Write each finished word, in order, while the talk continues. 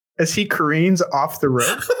as he careens off the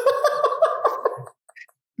road.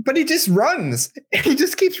 But he just runs. He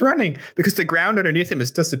just keeps running because the ground underneath him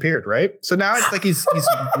has disappeared, right? So now it's like he's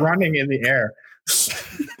running in the air.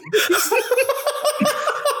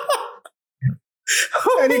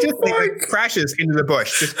 And he just like crashes into the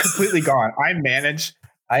bush, just completely gone. I managed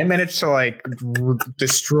to like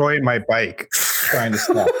destroy my bike trying to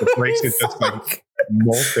stop. The brakes are just like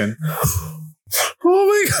molten. Oh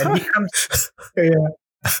my God. And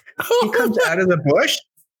he comes out of the bush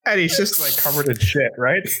and he's just like covered in shit,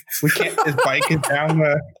 right? His bike is down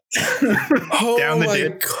the down the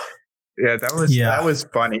ditch. God. Yeah, that was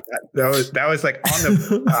funny. That was like on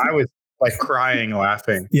the I was like crying,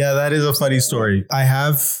 laughing. Yeah, that is a funny story. I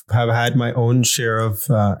have had my own share of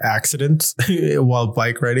accidents while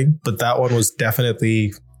bike riding, but that one was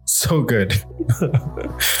definitely so good.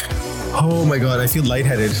 Oh my God, I feel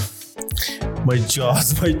lightheaded. My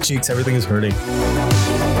jaws, my cheeks, everything is hurting.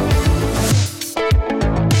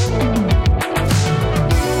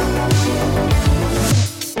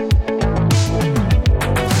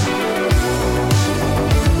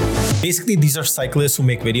 Basically, these are cyclists who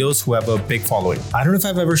make videos who have a big following. I don't know if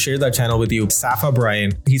I've ever shared that channel with you. Safa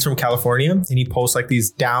Brian, he's from California and he posts like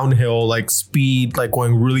these downhill, like speed, like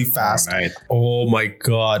going really fast. Oh, nice. Oh my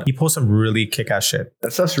God. He posts some really kick-ass shit.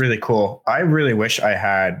 That stuff's really cool. I really wish I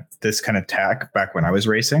had this kind of tech back when I was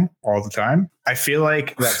racing all the time. I feel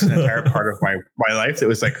like that's an entire part of my life that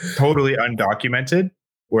was like totally undocumented,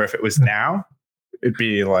 where if it was now, it'd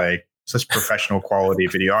be like such professional quality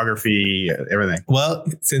videography, everything. Well,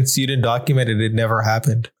 since you didn't document it, it never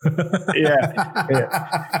happened. Yeah,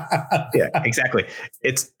 exactly.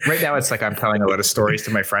 It's right now. It's like I'm telling a lot of stories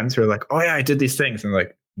to my friends who are like, "Oh yeah, I did these things," and I'm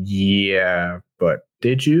like, "Yeah, but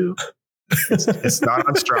did you?" It's not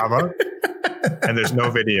on Strava, and there's no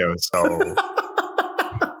video, so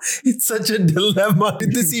it's such a dilemma.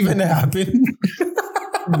 Did this even happen?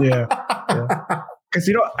 Yeah. Because,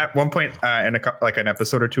 at one point in an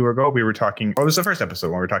episode or two ago, we were talking. Well, it was the first episode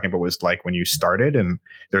when we were talking about what it was like when you started and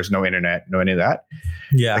there's no internet, no any of that.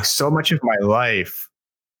 Yeah. Like so much of my life,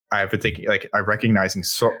 I've been thinking, like, I'm recognizing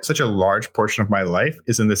such a large portion of my life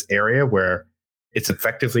is in this area where it's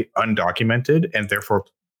effectively undocumented and therefore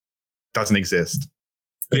doesn't exist.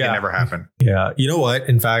 It never happened. Yeah. You know what?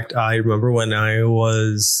 In fact, I remember when I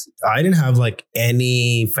didn't have like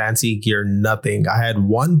any fancy gear, nothing. I had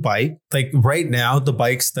one bike. Like right now, the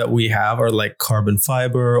bikes that we have are like carbon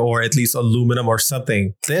fiber or at least aluminum or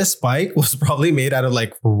something. This bike was probably made out of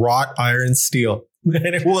like wrought iron steel.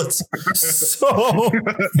 And it was so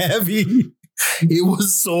heavy. It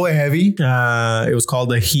was so heavy. It was called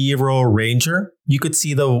the Hero Ranger. You could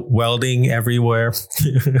see the welding everywhere.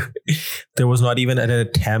 There was not even an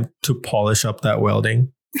attempt to polish up that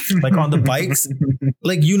welding. Like on the bikes,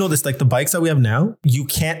 like this, like the bikes that we have now, you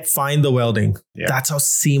can't find the welding. Yeah. That's how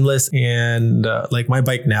seamless. And like my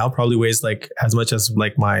bike now probably weighs like as much as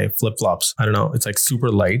like my flip-flops. I don't know. It's like super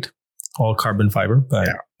light, all carbon fiber. But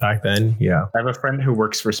back then, I have a friend who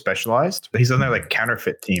works for Specialized. He's on their like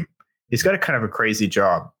counterfeit team. He's got a kind of a crazy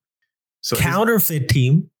job. So counterfeit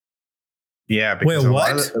team? Yeah. Wait,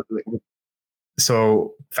 what?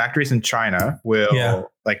 So factories in China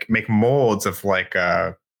will like make molds of like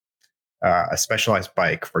a Specialized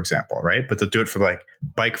bike, for example, right? But they'll do it for like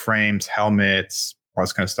bike frames, helmets, all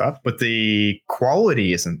this kind of stuff. But the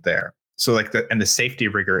quality isn't there. So like the safety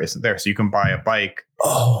rigor isn't there. So you can buy a bike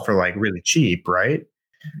for like really cheap, right?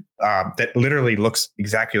 That literally looks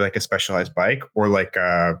exactly like a Specialized bike or like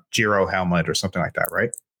a Giro helmet or something like that,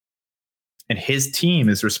 right? And his team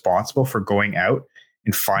is responsible for going out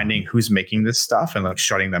and finding who's making this stuff and like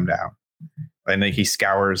shutting them down. And then he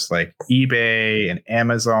scours like eBay and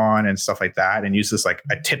Amazon and stuff like that and uses like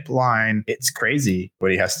a tip line. It's crazy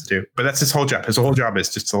what he has to do. But that's his whole job. His whole job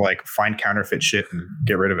is just to like find counterfeit shit and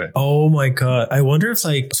get rid of it. Oh my God. I wonder if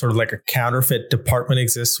like sort of like a counterfeit department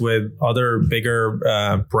exists with other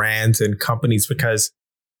bigger brands and companies, because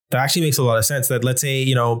that actually makes a lot of sense. That let's say,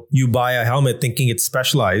 you buy a helmet thinking it's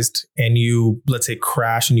Specialized and you, let's say,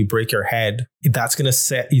 crash and you break your head. That's going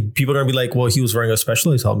to people are going to be like, well, he was wearing a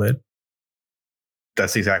Specialized helmet.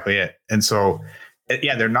 That's exactly it. And so,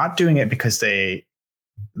 they're not doing it because they're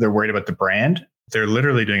worried about the brand. They're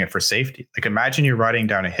literally doing it for safety. Like imagine you're riding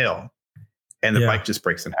down a hill and the bike just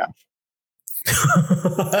breaks in half.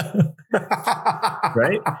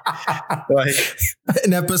 Right? Like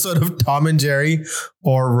an episode of Tom and Jerry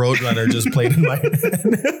or Roadrunner just played in my head.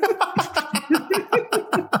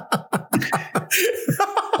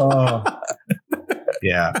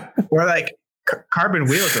 Or like carbon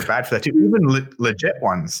wheels are bad for that too. Even legit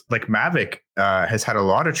ones like Mavic has had a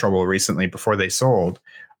lot of trouble recently before they sold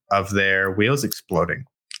of their wheels exploding.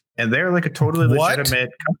 and they're like a totally legitimate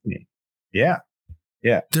company. Yeah.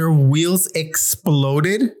 Their wheels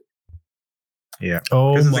exploded. Yeah.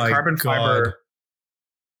 Oh it's my a carbon God.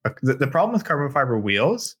 fiber. The problem with carbon fiber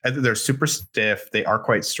wheels, they're super stiff. They are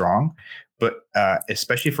quite strong, but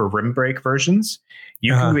especially for rim brake versions,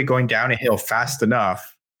 you can be going down a hill fast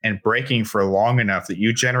enough and braking for long enough that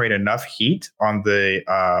you generate enough heat on the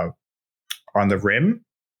rim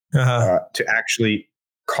to actually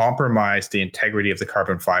compromise the integrity of the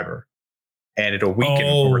carbon fiber, and it'll weaken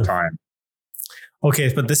over time.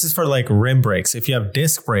 Okay, but this is for like rim brakes. If you have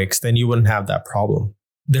disc brakes, then you wouldn't have that problem.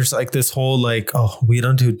 There's like this whole like, oh, we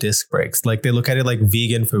don't do disc brakes. Like they look at it like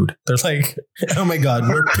vegan food. They're like, oh my God,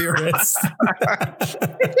 we're purists.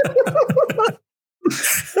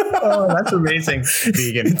 Oh, that's amazing.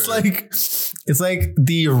 Vegan food. It's like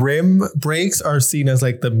the rim brakes are seen as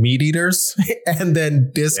like the meat eaters, and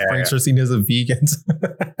then disc brakes are seen as the vegans.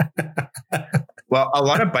 Well, a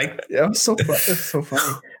lot of that's so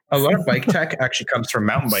funny. A lot of bike tech actually comes from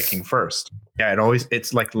mountain biking first. Yeah,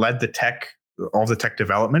 it's like led all the tech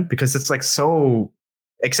development, because it's like so,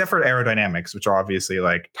 except for aerodynamics, which are obviously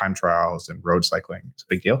like time trials and road cycling, it's a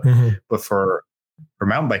big deal. Mm-hmm. But for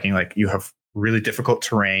mountain biking, like you have really difficult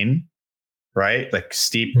terrain, right? Like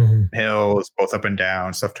steep hills, both up and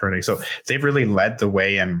down, stuff turning. So they've really led the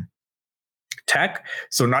way in tech.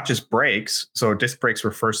 So not just brakes. So disc brakes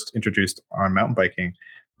were first introduced on mountain biking,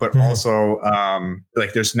 but also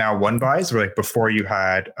like there's now one buys where like before you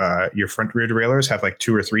had your front rear derailleurs have like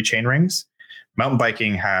 2 or 3 chain rings. Mountain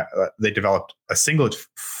biking they developed a single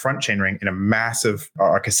front chain ring and a massive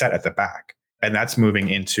cassette at the back. And that's moving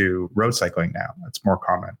into road cycling now. That's more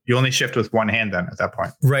common. You only shift with one hand then at that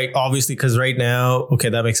point. Right. Obviously, because right now, okay,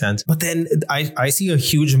 that makes sense. But then I see a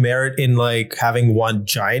huge merit in like having one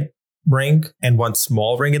giant ring and one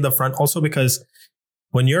small ring in the front also, because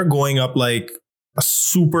when you're going up like a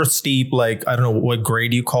super steep, like, I don't know what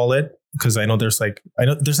grade you call it, because I know there's like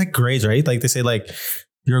grades, right? Like they say like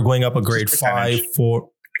you're going up a grade 5, 4,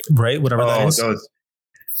 right? Whatever that is.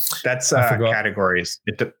 That's categories.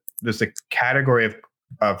 There's a category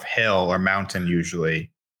of hill or mountain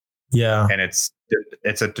usually. Yeah. And it's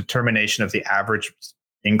a determination of the average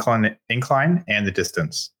incline and the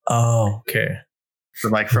distance. Oh, okay. So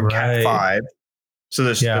like from Cat 5. So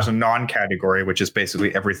there's a non-category, which is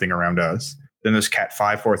basically everything around us. Then there's Cat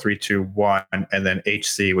 5, 4, 3, 2, 1, and then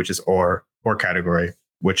HC, which is or category,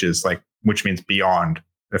 which means beyond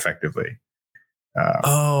effectively.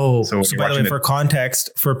 So by the way, for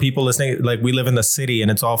context, for people listening, like we live in the city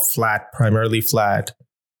and it's all flat, primarily flat.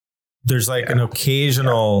 There's like an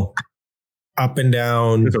occasional up and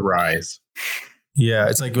down. There's a rise. Yeah.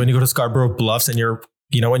 It's like when you go to Scarborough Bluffs and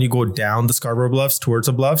when you go down the Scarborough Bluffs towards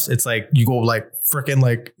the bluffs, it's like you go like freaking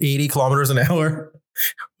like 80 kilometers an hour.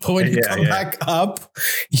 But when you come back up,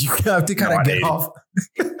 you have to kind of get off.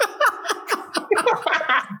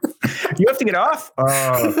 You have to get off?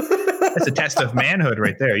 That's a test of manhood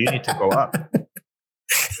right there. You need to go up.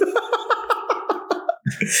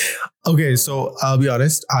 Okay, so I'll be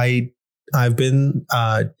honest. I've been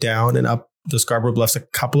down and up the Scarborough Bluffs a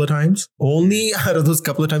couple of times. Only out of those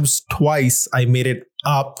couple of times, twice I made it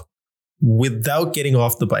up without getting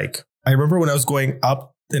off the bike. I remember when I was going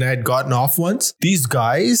up and I had gotten off once. These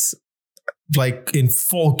guys, like in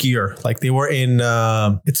full gear, like they were in,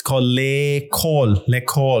 it's called Le Col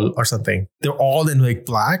or something. They're all in like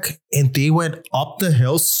black and they went up the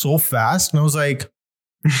hill so fast. And I was like,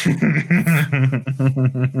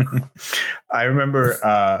 I remember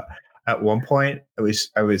at one point I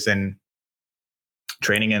was in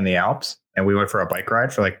training in the Alps and we went for a bike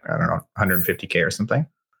ride for like, I don't know, 150K or something.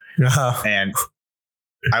 And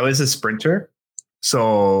I was a sprinter.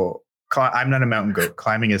 So I'm not a mountain goat.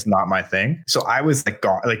 Climbing is not my thing. So I was like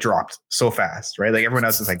gone, like dropped so fast, right? Like everyone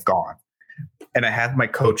else is like gone. And I had my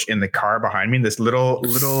coach in the car behind me, this little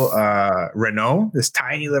Renault, this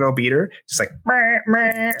tiny little beater, just like meh,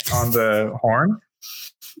 meh, on the horn.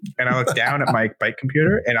 And I look down at my bike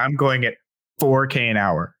computer and I'm going at 4K an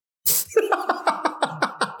hour.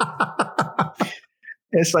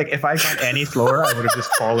 It's like if I got any slower, I would have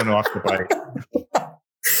just fallen off the bike.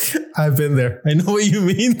 I've been there. I know what you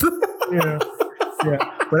mean. Yeah.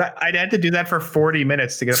 But I'd had to do that for 40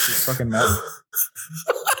 minutes to get up this fucking mountain.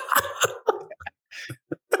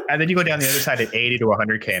 And then you go down the other side at 80 to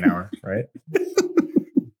 100K an hour, right?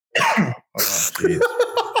 Oh, geez.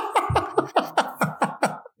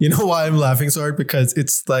 You know why I'm laughing so hard? Because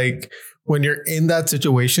it's like when you're in that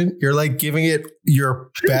situation, you're like giving it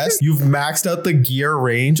your best. You've maxed out the gear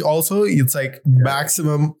range. Also, it's like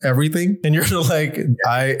maximum everything. And you're like,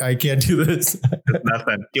 I can't do this.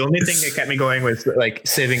 Nothing. The only thing that kept me going was like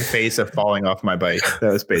saving face of falling off my bike.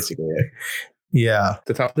 That was basically it. Yeah.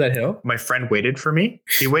 The top of that hill, my friend waited for me.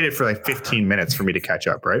 He waited for like 15 minutes for me to catch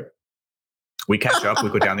up, right? We catch up, we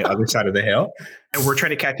go down the other side of the hill, and we're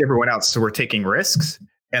trying to catch everyone else. So we're taking risks.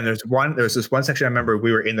 And there was this one section I remember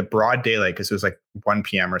we were in the broad daylight because it was like 1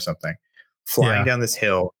 p.m. or something, flying down this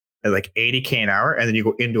hill at like 80 km an hour. And then you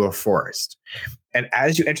go into a forest. And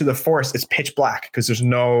as you enter the forest, it's pitch black because there's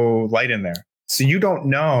no light in there. So you don't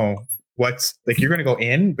know what's like, you're going to go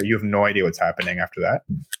in, but you have no idea what's happening after that.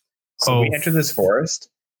 So we enter this forest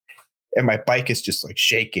and my bike is just like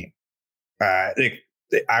shaking. I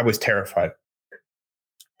was terrified.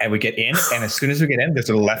 And we get in, and as soon as we get in, there's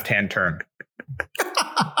a left-hand turn.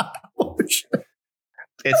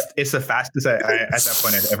 It's the fastest I at that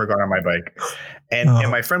point I'd ever gone on my bike. And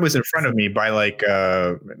my friend was in front of me by like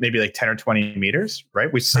maybe like 10 or 20 meters,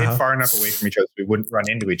 right? We stayed far enough away from each other so we wouldn't run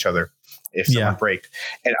into each other if someone braked.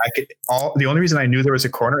 And the only reason I knew there was a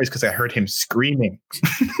corner is because I heard him screaming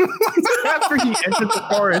after he entered the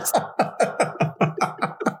forest.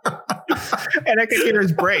 And I could hear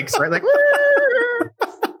his brakes, right? Like,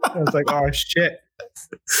 I was like, oh shit.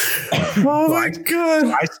 Oh my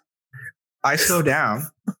God. I slow down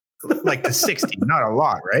like to 60, not a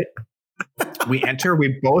lot, right? We enter,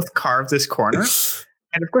 we both carve this corner.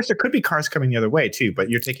 And of course there could be cars coming the other way too, but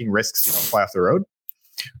you're taking risks, you don't fly off the road.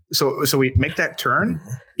 So we make that turn,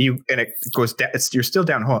 and it goes down, you're still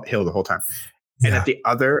downhill the whole time. And at the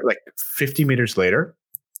other, like 50 meters later,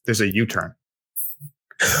 there's a U-turn.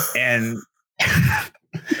 And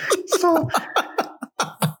so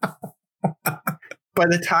by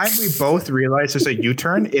the time we both realize there's a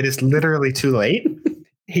U-turn, it is literally too late.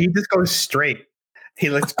 He just goes straight. He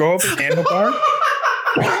lets go of his handlebar.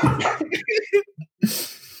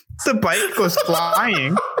 The bike goes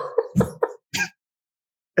flying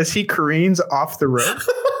as he careens off the road.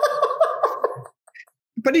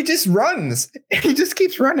 But he just runs. He just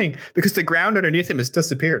keeps running because the ground underneath him has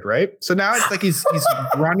disappeared, right? So now it's like he's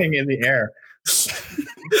running in the air.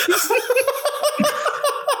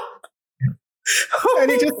 And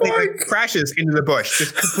he just like crashes into the bush,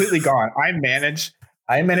 just completely gone. I managed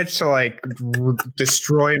to like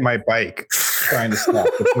destroy my bike trying to stop.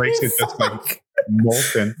 The brakes are just like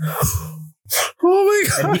molten. Oh my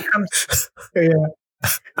God. And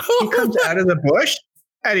he comes out of the bush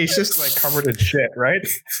and he's just like covered in shit, right?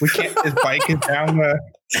 His bike is down the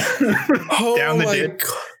down the ditch.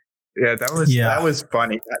 God. Yeah, that was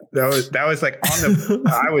funny. That was like on the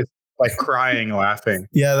I was like crying, laughing.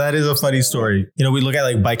 Yeah, that is a funny story. You know, we look at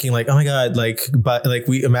like biking, like, oh my God, but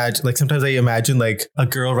we imagine, like sometimes I imagine like a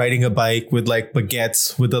girl riding a bike with like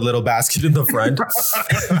baguettes with a little basket in the front.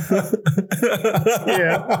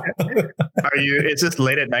 Yeah. Is this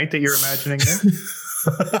late at night that you're imagining this?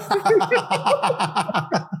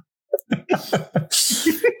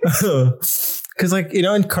 Because like, you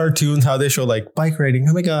know, in cartoons, how they show like bike riding.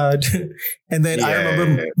 Oh my God. And then I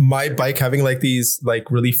remember my bike having like these like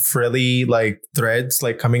really frilly like threads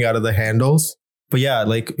like coming out of the handles. But yeah,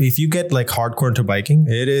 like if you get like hardcore into biking,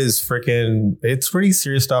 it's pretty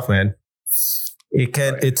serious stuff, man.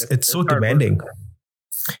 It's so demanding.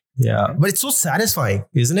 Yeah. But it's so satisfying,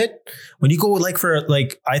 isn't it? When you go like for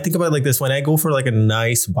like, I think about it like this, when I go for like a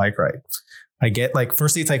nice bike ride, I get like,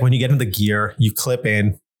 firstly, it's like when you get in the gear, you clip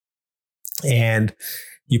in, and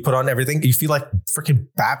you put on everything, you feel like freaking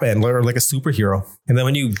Batman or like a superhero. And then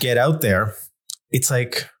when you get out there, it's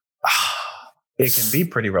like, it can be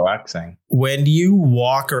pretty relaxing. When you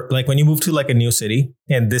walk or like when you move to like a new city,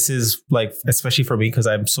 and this is like, especially for me, because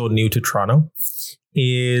I'm so new to Toronto,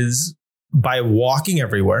 is by walking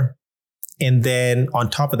everywhere. And then on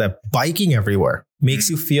top of that, biking everywhere makes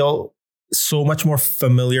you feel so much more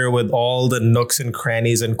familiar with all the nooks and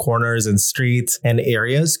crannies and corners and streets and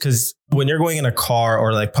areas. Because when you're going in a car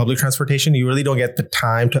or like public transportation, you really don't get the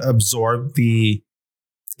time to absorb the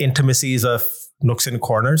intimacies of nooks and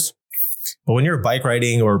corners. But when you're bike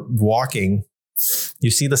riding or walking, you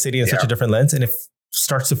see the city in such a different lens, and it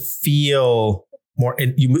starts to feel more.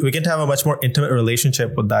 We get to have a much more intimate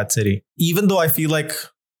relationship with that city. Even though I feel like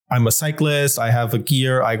I'm a cyclist, I have a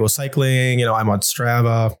gear, I go cycling, you know, I'm on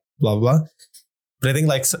Strava, blah, blah. But I think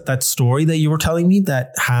like that story that you were telling me,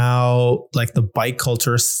 that how like the bike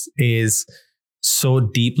culture is so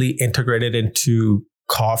deeply integrated into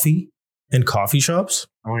coffee and coffee shops.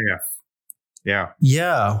 Oh, yeah. Yeah.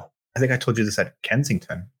 Yeah. I think I told you this at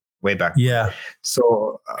Kensington way back. Yeah.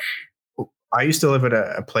 So I used to live at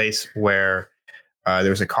a place where there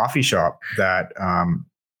was a coffee shop that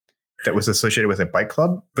that was associated with a bike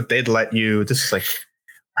club, but they'd let you. This is like,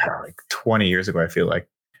 I don't know, like 20 years ago, I feel like,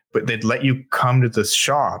 but they'd let you come to this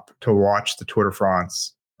shop to watch the Tour de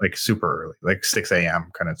France like super early, like 6 a.m.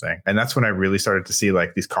 kind of thing. And that's when I really started to see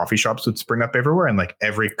like these coffee shops would spring up everywhere. And like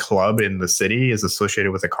every club in the city is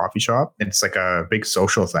associated with a coffee shop. It's like a big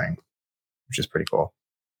social thing, which is pretty cool.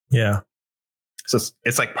 Yeah. So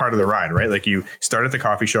it's like part of the ride, right? Like you start at the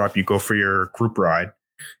coffee shop, you go for your group ride.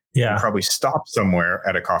 Yeah. You probably stop somewhere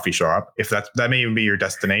at a coffee shop. If that may even be your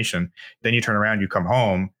destination, then you turn around, you come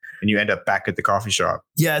home, and you end up back at the coffee shop.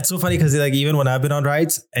 Yeah, it's so funny because like even when I've been on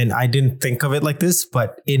rides, and I didn't think of it like this,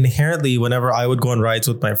 but inherently, whenever I would go on rides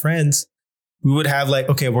with my friends, we would have like,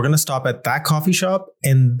 okay, we're gonna stop at that coffee shop,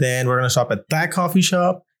 and then we're gonna stop at that coffee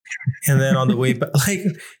shop, and then on the way back, like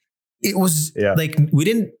it was like we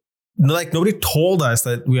didn't like nobody told us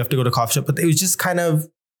that we have to go to coffee shop, but it was just kind of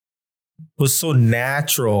was so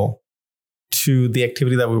natural to the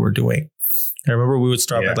activity that we were doing. I remember we would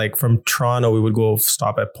stop at like from Toronto, we would go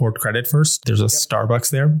stop at Port Credit first. There's a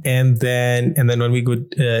Starbucks there. And then when we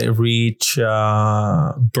would reach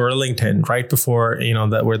Burlington, right before,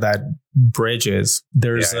 that where that bridge is,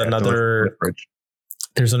 there's another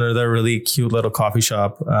really cute little coffee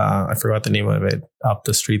shop. I forgot the name of it up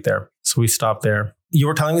the street there. So we stopped there. You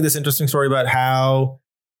were telling me this interesting story about how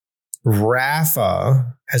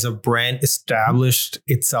Rapha as a brand established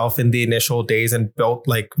itself in the initial days and built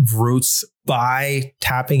like roots by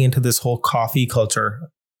tapping into this whole coffee culture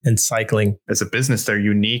and cycling. As a business, they're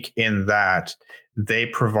unique in that they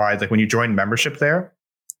provide, like when you join membership there,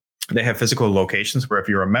 they have physical locations where if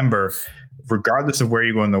you're a member, regardless of where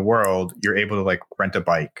you go in the world, you're able to like rent a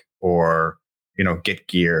bike or, get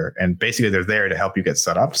gear. And basically they're there to help you get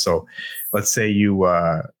set up. So let's say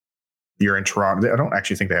you're in Toronto. I don't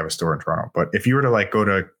actually think they have a store in Toronto, but if you were to like go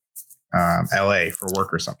to LA for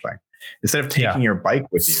work or something, instead of taking your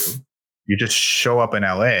bike with you, you just show up in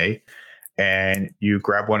LA and you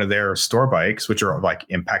grab one of their store bikes, which are like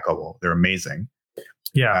impeccable. They're amazing.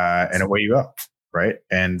 Yeah. And away you go. Right.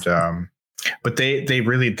 And, but they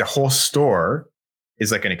really, the whole store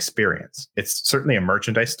is like an experience. It's certainly a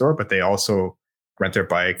merchandise store, but they also rent their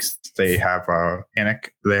bikes. They have a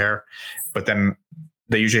mechanic there, but then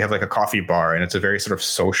they usually have like a coffee bar, and it's a very sort of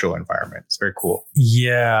social environment. It's very cool.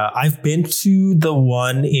 Yeah. I've been to the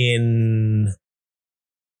one in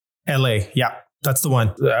LA. Yeah, that's the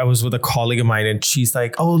one. I was with a colleague of mine and she's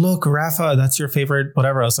like, oh, look, Rapha, that's your favorite,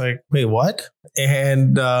 whatever. I was like, wait, what?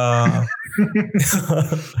 And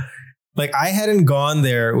like I hadn't gone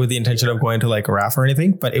there with the intention of going to like Rapha or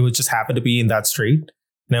anything, but it would just happen to be in that street.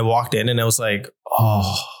 And I walked in and I was like,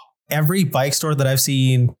 oh, every bike store that I've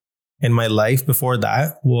seen in my life before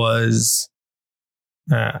that was,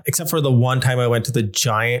 except for the one time I went to the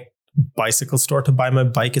giant bicycle store to buy my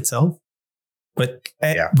bike itself. But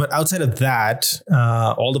outside of that,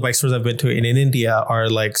 all the bike stores I've been to in India are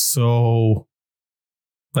like so,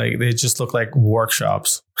 like they just look like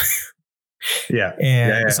workshops.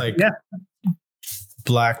 And it's like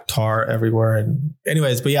black tar everywhere. And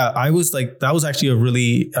anyways, but I was like, that was actually a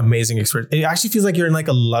really amazing experience. It actually feels like you're in like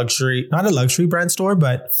a luxury, not a luxury brand store,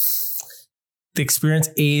 but the experience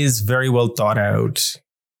is very well thought out,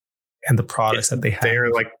 and the products that they have. They're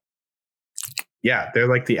like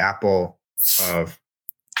the Apple of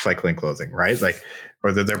cycling clothing, right? Like,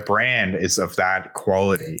 or their brand is of that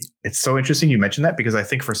quality. It's so interesting you mentioned that, because I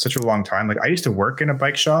think for such a long time, like I used to work in a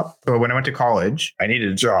bike shop. So when I went to college, I needed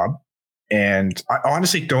a job, and I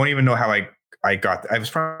honestly don't even know how I got. I was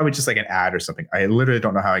probably just like an ad or something. I literally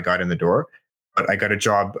don't know how I got in the door. But I got a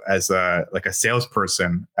job as a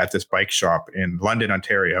salesperson at this bike shop in London,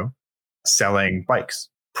 Ontario, selling bikes.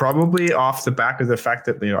 Probably off the back of the fact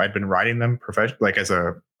that I'd been riding them like as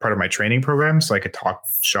a part of my training program, so I could talk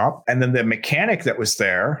shop. And then the mechanic that was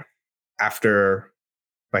there after,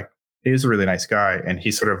 like, he was a really nice guy, and he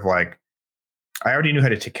sort of like, I already knew how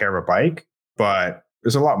to take care of a bike, but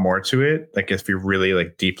there's a lot more to it. Like if you're really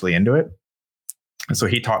like deeply into it. And so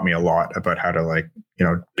he taught me a lot about how to like,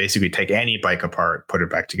 basically take any bike apart, put it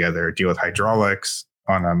back together, deal with hydraulics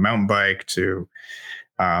on a mountain bike, to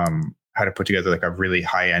how to put together like a really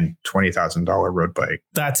high-end $20,000 road bike.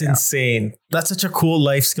 That's insane. That's such a cool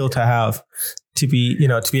life skill to have, to be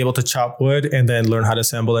able to chop wood and then learn how to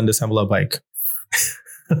assemble and disassemble a bike.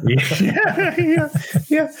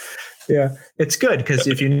 Yeah. It's good because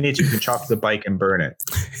if you need to, you can chop the bike and burn it.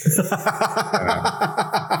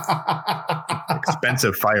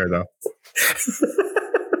 Expensive fire though.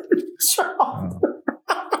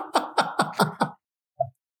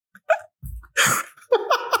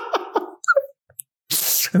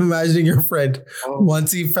 I'm imagining your friend,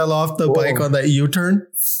 once he fell off the bike on that U-turn,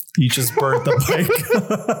 he just burnt the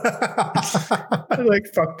bike. Like,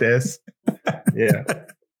 fuck this. Yeah.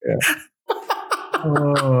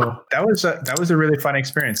 Oh, that was a really fun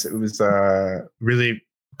experience. It was really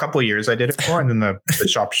a couple of years I did it for, and then the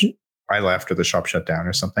shop I left, or the shop shut down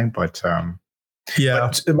or something. But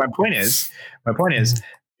but my point is,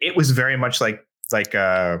 it was very much like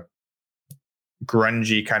a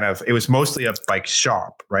grungy kind of. It was mostly a bike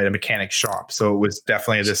shop, right? A mechanic shop. So it was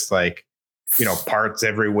definitely this like, parts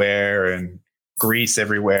everywhere and grease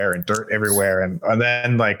everywhere and dirt everywhere, and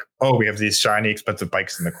then like, oh, we have these shiny expensive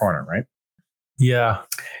bikes in the corner, right? Yeah.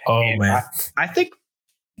 Oh, and man. I think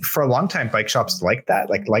for a long time, bike shops like that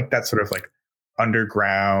sort of like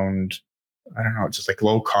underground, I don't know, just like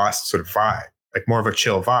low cost sort of vibe, like more of a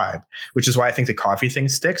chill vibe, which is why I think the coffee thing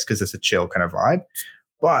sticks, because it's a chill kind of vibe.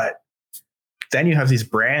 But then you have these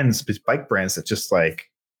brands, these bike brands that just like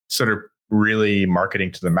sort of really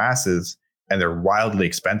marketing to the masses, and they're wildly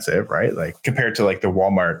expensive, right? Like compared to like the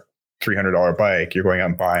Walmart $300 bike, you're going out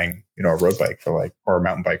and buying, a road bike or a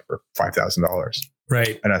mountain bike for $5,000.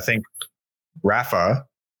 Right. And I think Rapha,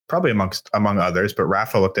 probably among others, but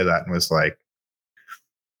Rapha looked at that and was like,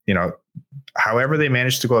 however they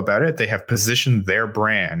managed to go about it, they have positioned their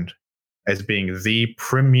brand as being the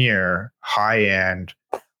premier high-end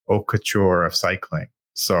haute couture of cycling.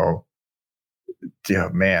 So, yeah,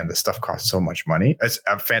 man, this stuff costs so much money. It's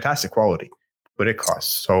a fantastic quality, but it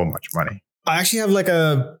costs so much money. I actually have like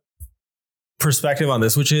a perspective on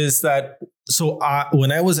this, which is that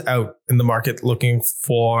when I was out in the market looking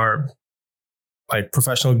for like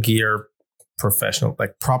professional gear,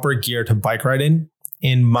 like proper gear to bike ride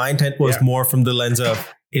in my intent was more from the lens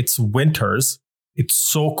of it's winters. It's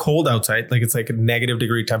so cold outside, like it's like negative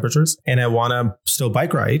degree temperatures, and I want to still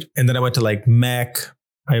bike ride. And then I went to like Mech.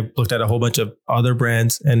 I looked at a whole bunch of other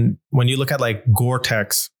brands, and when you look at like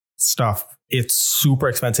Gore-Tex stuff, it's super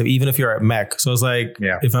expensive, even if you're at Mech. So it's like,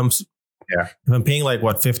 if I'm paying like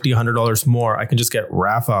what $50, $100 more, I can just get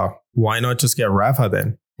Rapha. Why not just get Rapha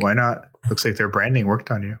then? Why not? Looks like their branding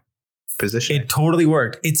worked on you. Position. It totally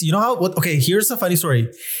worked. It's okay, here's the funny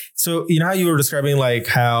story. So how you were describing like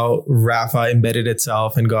how Rapha embedded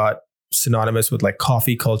itself and got synonymous with like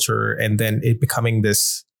coffee culture, and then it becoming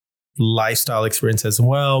this lifestyle experience as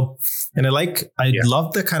well. And I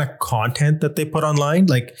love the kind of content that they put online.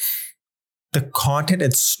 Like the content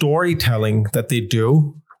and storytelling that they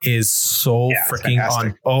do is so freaking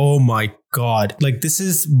on. Oh my God. Like this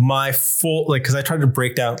is my full, like, cause I tried to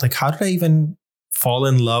break down, like, how did I even fall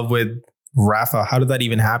in love with Rapha? How did that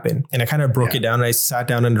even happen? And I kind of broke it down, and I sat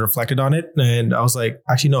down and reflected on it. And I was like,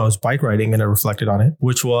 actually, no, I was bike riding and I reflected on it,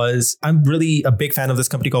 which was, I'm really a big fan of this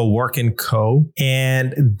company called Work & Co.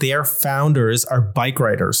 And their founders are bike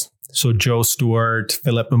riders. So Joe Stewart,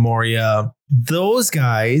 Philip Memoria, those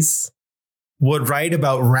guys would write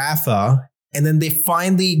about Rapha. And then they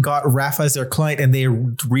finally got Rapha as their client, and they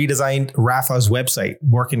redesigned Rapha's website,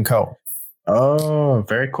 Work & Co. Oh,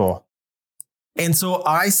 very cool. And so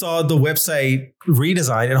I saw the website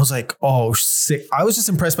redesign, and I was like, oh, sick. I was just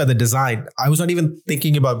impressed by the design. I was not even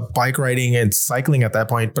thinking about bike riding and cycling at that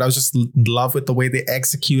point, but I was just in love with the way they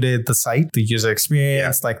executed the site, the user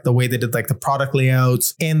experience, like the way they did like the product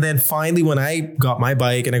layouts. And then finally, when I got my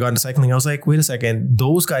bike and I got into cycling, I was like, wait a second,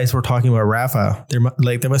 those guys were talking about Rapha.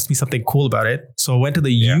 There must be something cool about it. So I went to the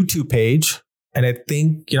YouTube page, and I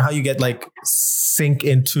think, how you get like sync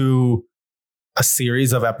into a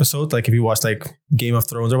series of episodes, like if you watch like Game of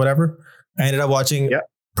Thrones or whatever. I ended up watching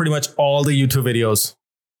pretty much all the YouTube videos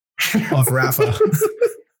of Rapha.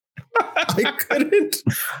 I couldn't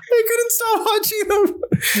stop watching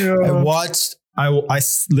them. I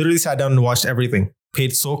literally sat down and watched everything.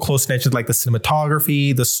 Paid so close attention to like the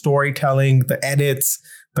cinematography, the storytelling, the edits,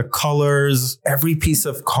 the colors, every piece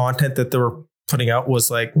of content that they were putting out was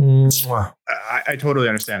like, I totally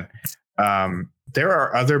understand. There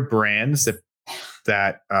are other brands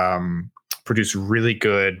that produce really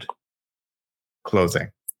good clothing,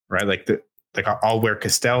 right? Like I'll wear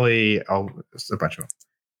Castelli, a bunch of them.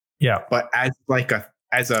 Yeah. But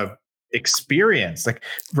as a experience, like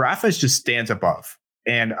Rapha just stands above.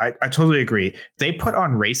 And I totally agree. They put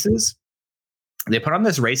on races. They put on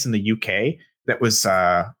this race in the UK that was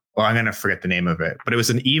I'm going to forget the name of it, but it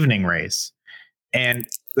was an evening race. And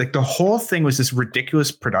like the whole thing was this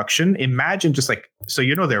ridiculous production. Imagine just like, so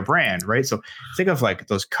their brand, right? So think of like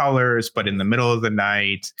those colors, but in the middle of the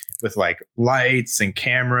night with like lights and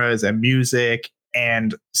cameras and music,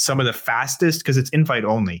 and some of the fastest, because it's invite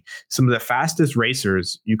only, some of the fastest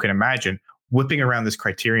racers you can imagine whipping around this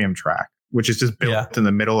Criterium track, which is just built in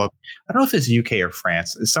the middle of, I don't know if it's UK or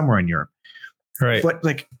France, it's somewhere in Europe. Right. But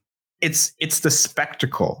like, it's the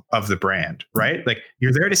spectacle of the brand, right? Like,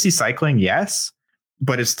 you're there to see cycling, yes,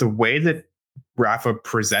 but it's the way that Rapha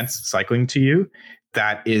presents cycling to you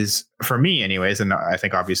that is, for me anyways, and I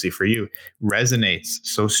think obviously for you, resonates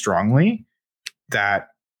so strongly that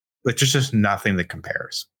like there's just nothing that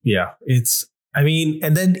compares. Yeah,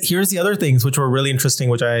 and then here's the other things which were really interesting,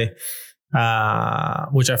 which I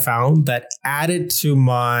found that added to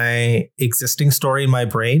my existing story in my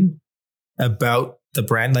brain about the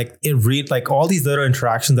brand. Like like all these little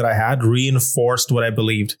interactions that I had reinforced what I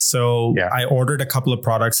believed. So I ordered a couple of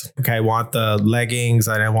products. Okay, I want the leggings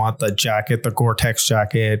and I want the jacket, the Gore-Tex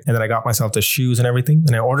jacket. And then I got myself the shoes and everything.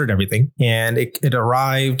 And I ordered everything. And it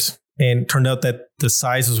arrived. And it turned out that the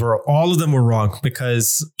sizes all of them were wrong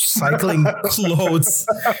because cycling clothes.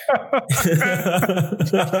 Oh,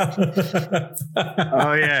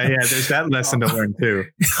 yeah. There's that lesson to learn too.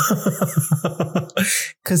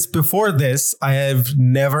 Because before this, I have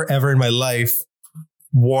never, ever in my life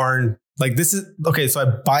worn like this is okay. So I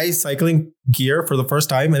buy cycling gear for the first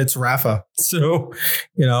time and it's Rapha. So,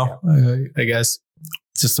 I guess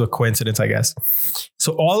it's just a coincidence, I guess.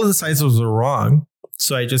 So all of the sizes were wrong.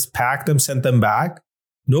 So I just packed them, sent them back,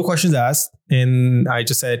 no questions asked. And I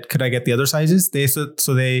just said, could I get the other sizes?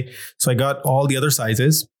 So I got all the other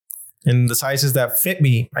sizes and the sizes that fit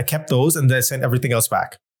me. I kept those and then I sent everything else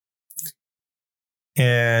back.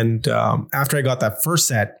 And after I got that first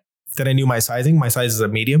set, then I knew my sizing. My size is a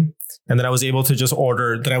medium. And then I was able to just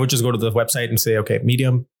order. Then I would just go to the website and say, okay,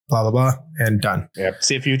 medium, blah, blah, blah, and done. Yeah.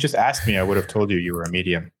 See, if you just asked me, I would have told you were a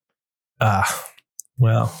medium.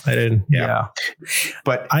 Well, I didn't. Yeah.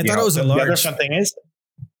 But I thought it was a large. The other fun thing is,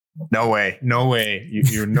 no way.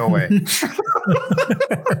 You're no way.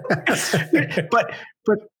 but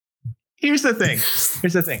here's the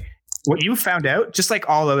thing. What you found out, just like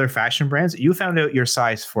all other fashion brands, you found out your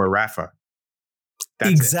size for Rapha. That's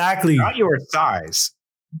exactly. Not your size.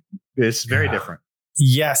 It's very different.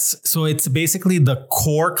 Yes. So it's basically the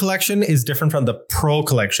core collection is different from the pro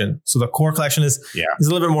collection. So the core collection is a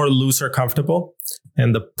little bit more looser, comfortable.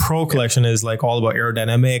 And the pro collection is like all about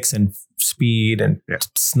aerodynamics and speed and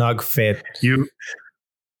snug fit. You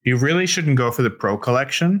really shouldn't go for the pro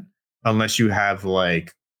collection unless you have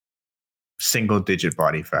like single digit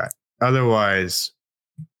body fat. Otherwise,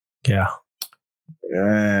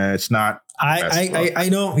 it's not. I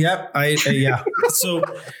know. Yep. Yeah. So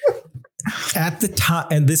at the time,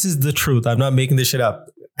 and this is the truth, I'm not making this shit up.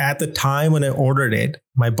 At the time when I ordered it,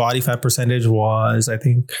 my body fat percentage was, I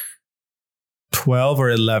think, 12 or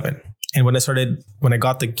 11. And when I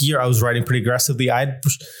got the gear, I was riding pretty aggressively. I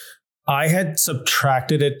had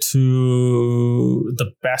subtracted it to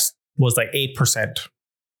the best was like 8%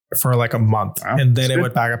 for like a month. Wow, and then it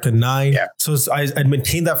went back up to 9. Yeah. So I'd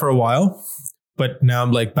maintained that for a while. But now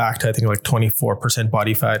I'm like back to, I think, like 24%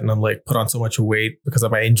 body fat. And I'm like put on so much weight because of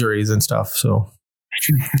my injuries and stuff. So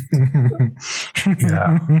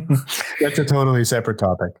yeah, that's a totally separate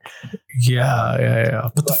topic. Yeah.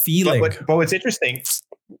 But the feeling. But what's interesting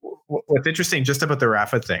just about the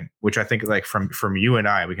Rapha thing, which I think like from you and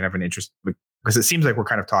I, we can have an interest because it seems like we're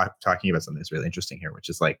kind of talking about something that's really interesting here, which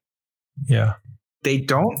is like, they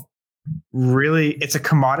don't really, it's a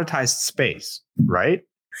commoditized space, right?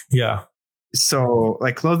 Yeah. So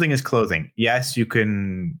like clothing is clothing. Yes, you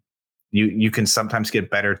can sometimes get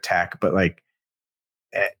better tech, but like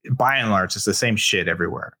by and large, it's the same shit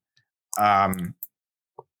everywhere. But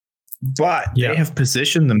they have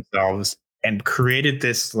positioned themselves and created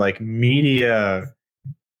this like media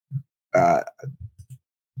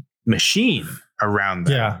machine around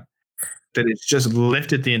them. Yeah. That it's just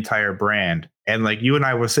lifted the entire brand. And like you and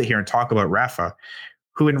I will sit here and talk about Rapha,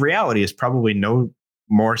 who in reality is probably no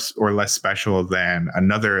more or less special than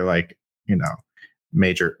another like,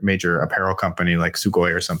 major apparel company like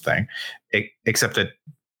Sugoi or something, except that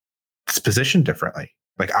it's positioned differently.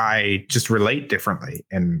 Like I just relate differently.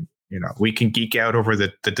 And, we can geek out over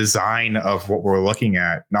the design of what we're looking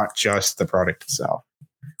at, not just the product itself.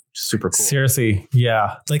 Super cool. Seriously.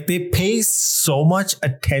 Yeah. Like they pay so much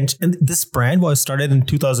attention. And this brand was started in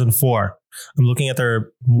 2004. I'm looking at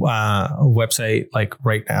their website like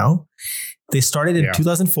right now. They started in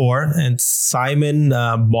 2004 and Simon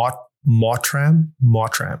Mottram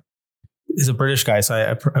is a British guy.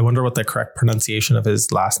 So I wonder what the correct pronunciation of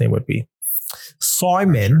his last name would be.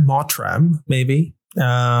 Simon Mottram, maybe.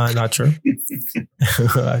 Not sure.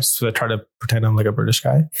 So I try to pretend I'm like a British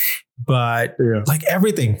guy, but like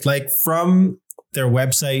everything, like from their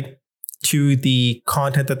website to the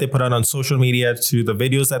content that they put on social media, to the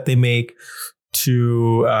videos that they make,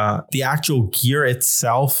 to the actual gear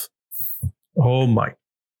itself. Oh my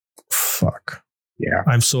fuck. Yeah.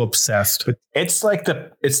 I'm so obsessed. But it's like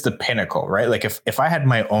it's the pinnacle, right? Like if I had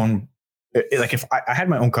my own, like if I had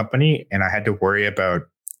my own company and I had to worry about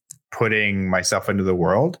putting myself into the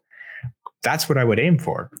world, that's what I would aim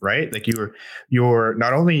for, right? Like your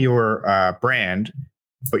not only your brand,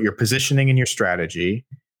 but your positioning and your strategy,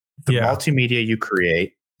 the multimedia you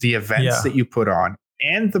create, the events that you put on,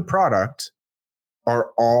 and the product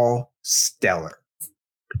are all stellar.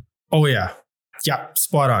 Oh yeah. Yeah,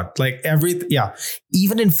 spot on. Like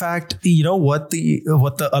even in fact, you know what the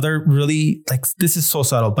other really, like, this is so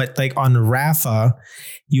subtle, but like on Rapha,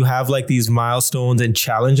 you have like these milestones and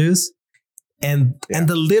challenges, and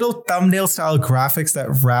the little thumbnail style graphics that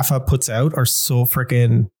Rapha puts out are so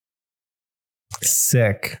freaking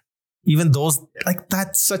sick. Even those, like,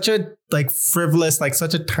 that's such a like frivolous, like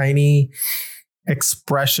such a tiny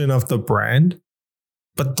expression of the brand.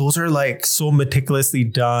 But those are like so meticulously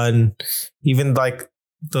done. Even like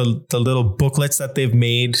the little booklets that they've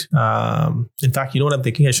made. In fact, you know what I'm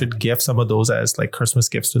thinking? I should gift some of those as like Christmas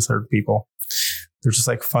gifts to certain people. They're just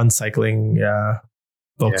like fun cycling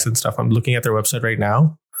books and stuff. I'm looking at their website right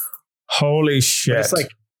now. Holy shit! But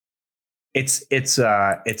it's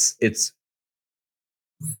like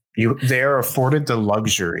they're afforded the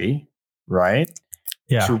luxury, right?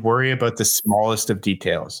 To worry about the smallest of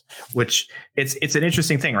details, which it's an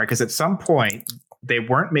interesting thing, right? Because at some point they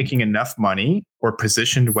weren't making enough money or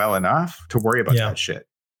positioned well enough to worry about that shit.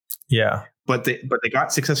 Yeah. But they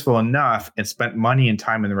got successful enough and spent money and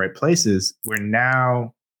time in the right places where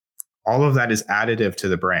now all of that is additive to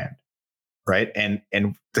the brand. Right. And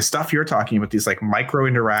the stuff you're talking about, these like micro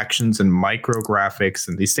interactions and micro graphics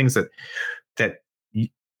and these things that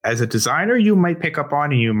as a designer, you might pick up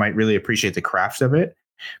on and you might really appreciate the craft of it.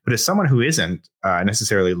 But as someone who isn't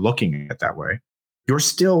necessarily looking at it that way, you're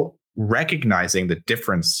still recognizing the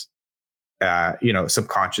difference,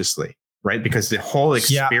 subconsciously, right? Because the whole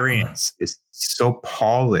experience is so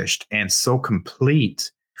polished and so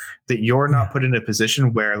complete that you're not put in a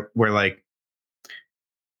position where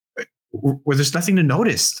there's nothing to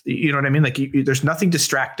notice. You know what I mean? Like there's nothing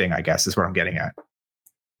distracting, I guess, is what I'm getting at.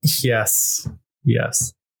 Yes.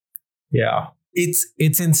 Yeah. It's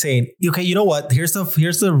insane. Okay, you know what? Here's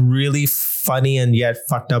the really funny and yet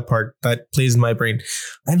fucked up part that plays in my brain.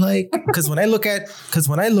 I'm like, because when I look at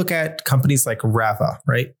companies like Rapha,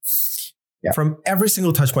 right? Yeah. From every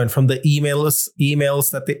single touch point, from the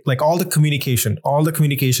emails that they like, all the communication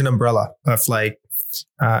umbrella of like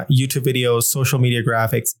YouTube videos, social media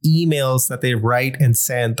graphics, emails that they write and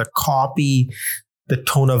send, the copy, the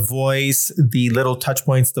tone of voice, the little touch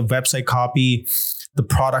points, the website copy, the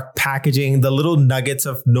product packaging, the little nuggets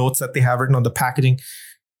of notes that they have written on the packaging.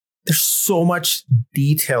 There's so much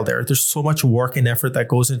detail there. There's so much work and effort that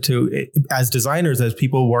goes into it. As designers, as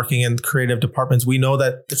people working in creative departments, we know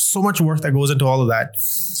that there's so much work that goes into all of that.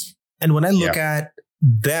 And when I look at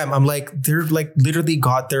them, I'm like, they're like literally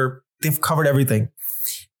they've covered everything.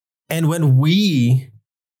 And when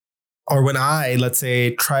I, let's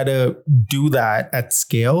say, try to do that at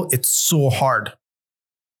scale, it's so hard.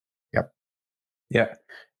 Yeah.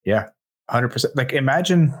 100%. Like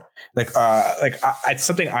imagine it's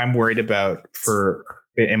something I'm worried about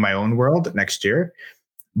in my own world next year,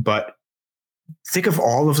 but think of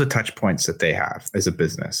all of the touch points that they have as a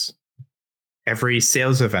business. Every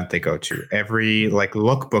sales event they go to, every like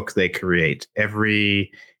lookbook they create,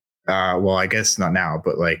 every, I guess not now,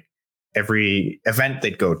 but like every event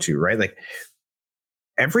they'd go to, right? Like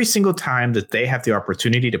every single time that they have the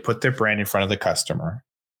opportunity to put their brand in front of the customer,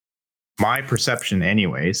 my perception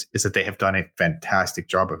anyways, is that they have done a fantastic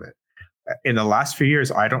job of it. In the last few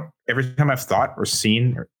years, every time I've thought or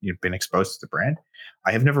seen or been exposed to the brand,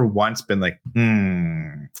 I have never once been like,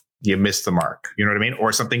 you missed the mark. You know what I mean?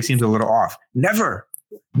 Or something seems a little off. Never.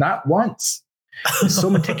 Not once. It's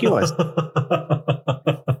so meticulous.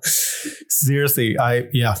 Seriously.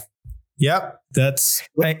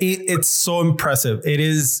 It's so impressive. It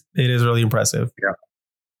is really impressive. Yeah.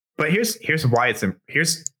 But here's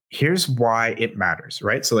why it matters,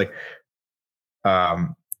 right? So like,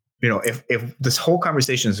 if this whole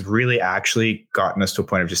conversation has really actually gotten us to a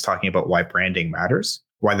point of just talking about why branding matters,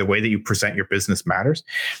 why the way that you present your business matters,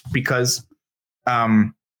 because,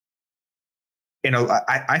 I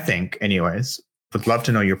think anyways, would love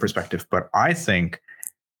to know your perspective, but I think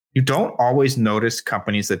you don't always notice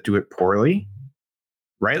companies that do it poorly,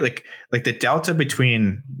 right? Like the delta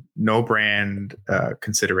between no brand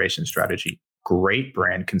consideration strategy, great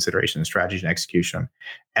brand consideration, strategy, and execution.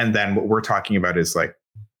 And then what we're talking about is like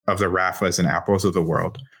of the Raphas and Apples of the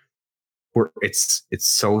world, where it's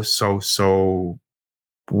so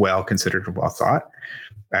well considered and well thought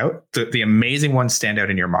out. The amazing ones stand out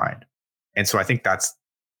in your mind. And so I think that's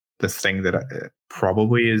the thing that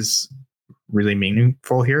probably is really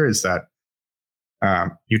meaningful here, is that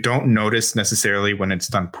you don't notice necessarily when it's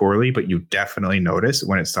done poorly, but you definitely notice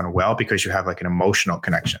when it's done well, because you have like an emotional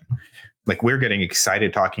connection. Like, we're getting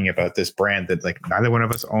excited talking about this brand that like neither one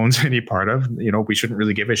of us owns any part of. You know, we shouldn't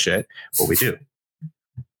really give a shit, but we do.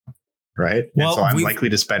 Right. Well, and so I'm likely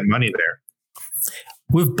to spend money there.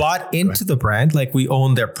 We've bought into the brand, like we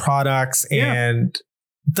own their products. And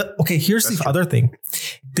here's the other thing.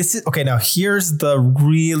 This is okay. Now here's the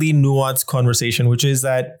really nuanced conversation, which is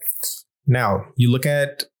that now you look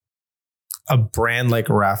at a brand like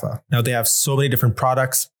Rapha. Now they have so many different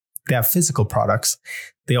products. They have physical products.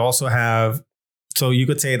 They also have, so you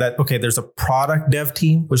could say that, okay, there's a product dev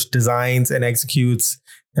team, which designs and executes,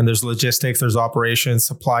 and there's logistics, there's operations,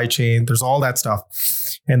 supply chain, there's all that stuff.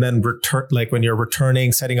 And then when you're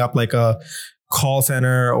returning, setting up like a call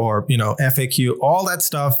center or, FAQ, all that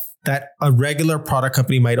stuff that a regular product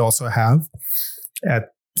company might also have at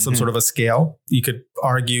some sort of a scale. You could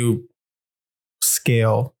argue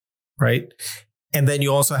scale, right? And then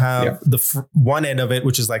you also have the one end of it,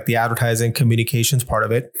 which is like the advertising communications part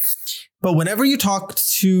of it. But whenever you talk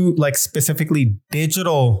to like specifically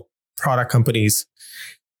digital product companies,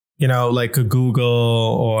 like a Google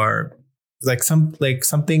or like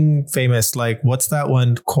something famous, like what's that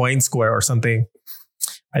one, CoinSquare or something.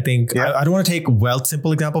 I think I don't want to take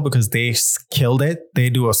Wealthsimple example because they killed it. They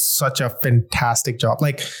do such a fantastic job.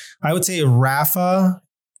 Like I would say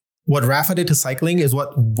what Rapha did to cycling is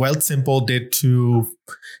what Wealthsimple did to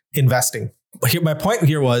investing. Here, my point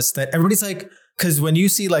here was that everybody's like, because when you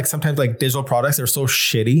see like sometimes like digital products, they're so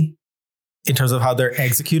shitty in terms of how they're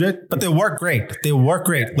executed, but they work great.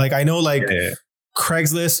 Like I know like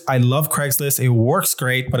Craigslist, I love Craigslist. It works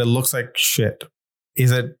great, but it looks like shit.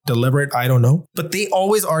 Is it deliberate? I don't know. But they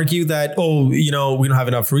always argue that, we don't have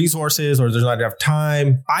enough resources or there's not enough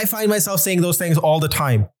time. I find myself saying those things all the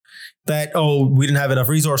time. That, we didn't have enough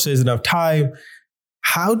resources, enough time.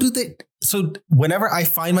 So whenever I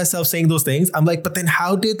find myself saying those things, I'm like, but then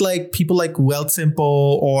how did like people like Wealthsimple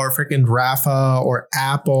or freaking Rapha or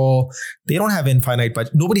Apple, they don't have infinite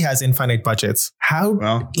budget. Nobody has infinite budgets.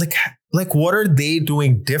 How, like what are they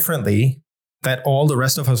doing differently that all the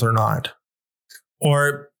rest of us are not?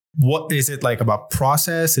 Or what is it like about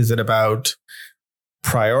process? Is it about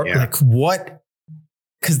priority? Like what?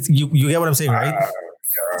 Because you get what I'm saying, right?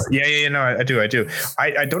 No, I do. I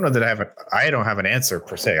don't know that I don't have an answer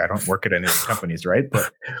per se. I don't work at any of the companies, right?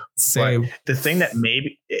 But the thing that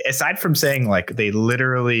maybe, aside from saying like they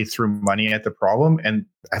literally threw money at the problem, and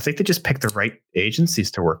I think they just picked the right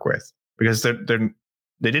agencies to work with, because they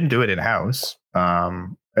didn't do it in house.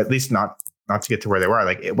 At least not to get to where they were.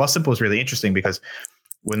 Like Wealthsimple was really interesting because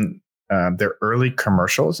when their early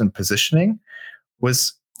commercials and positioning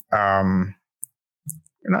was.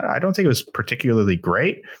 I don't think it was particularly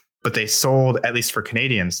great, but they sold, at least for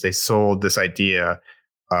Canadians, they sold this idea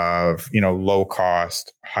of, low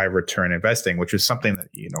cost, high return investing, which was something that,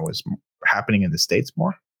 was happening in the States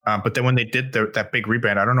more. But then when they did that big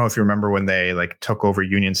rebrand, I don't know if you remember when they like took over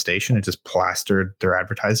Union Station and just plastered their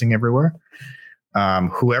advertising everywhere.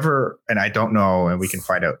 Whoever, and I don't know, and we can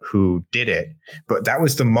find out who did it, but that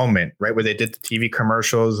was the moment, right, where they did the TV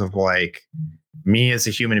commercials of like, me as a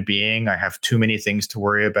human being, I have too many things to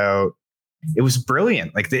worry about. It was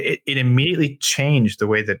brilliant. Like it immediately changed the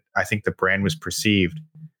way that I think the brand was perceived.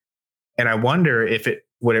 And I wonder if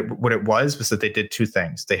what it was that they did two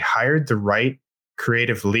things. They hired the right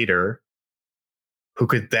creative leader who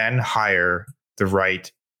could then hire the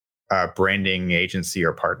right branding agency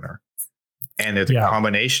or partner. And the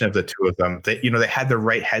combination of the two of them, that they had the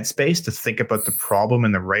right headspace to think about the problem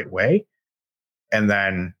in the right way. And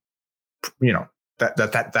then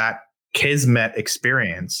that kismet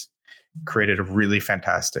experience created a really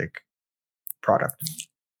fantastic product.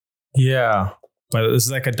 Yeah. But this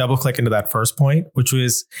is like a double click into that first point, which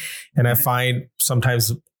was, and I find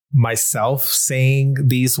sometimes myself saying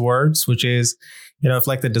these words, which is, if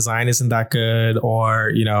like the design isn't that good,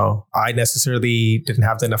 or, I necessarily didn't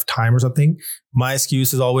have enough time or something, my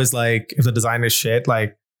excuse is always like, if the design is shit,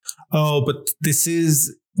 like, but this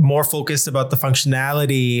is more focused about the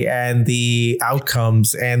functionality and the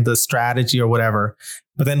outcomes and the strategy or whatever.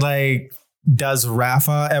 But then like, does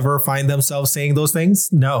Rapha ever find themselves saying those things?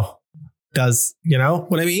 No. Does,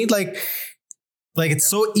 what I mean? Like it's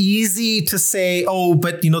so easy to say,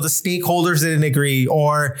 but the stakeholders didn't agree,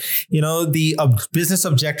 or, the business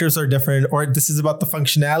objectives are different, or this is about the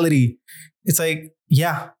functionality. It's like,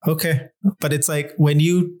 yeah, okay. But it's like, when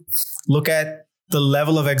you look at the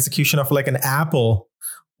level of execution of like an Apple,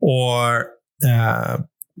 or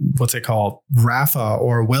what's it called, Rafa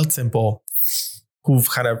or Wealthsimple, who've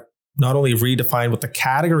kind of not only redefined what the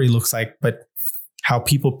category looks like, but how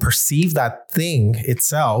people perceive that thing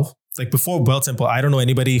itself. Like before Wealthsimple, I don't know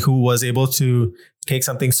anybody who was able to take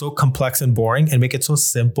something so complex and boring and make it so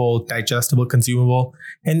simple, digestible, consumable,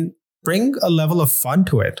 and bring a level of fun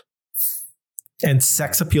to it and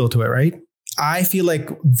sex appeal to it, right? I feel like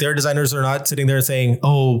their designers are not sitting there saying,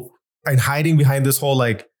 oh, and hiding behind this whole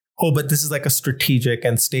like, oh, but this is like a strategic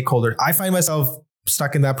and stakeholder. I find myself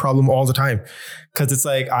stuck in that problem all the time because it's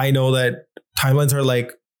like, I know that timelines are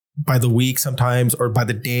like by the week sometimes or by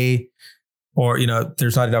the day, or, you know,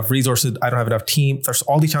 there's not enough resources. I don't have enough team. There's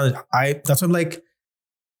all these challenges. That's what I'm like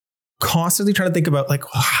constantly trying to think about, like,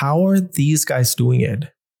 how are these guys doing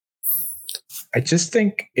it? I just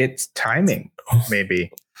think it's timing,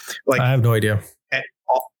 maybe. Like, I have no idea.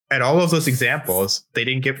 At all of those examples, they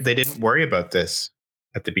didn't worry about this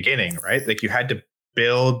at the beginning, right? Like you had to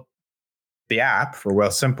build the app for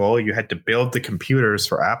Wealthsimple. You had to build the computers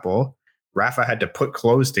for Apple. Rafa had to put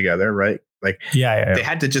clothes together, right? Like they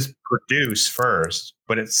had to just produce first.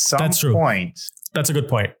 But at some point, that's a good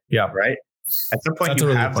point. Yeah. Right. At some point, you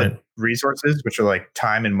have the resources, which are like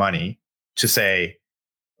time and money, to say,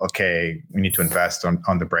 okay, we need to invest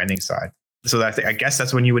on the branding side. So I guess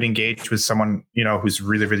that's when you would engage with someone, you know, who's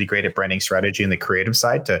really, really great at branding strategy and the creative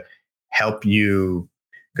side to help you.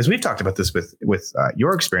 Because we've talked about this with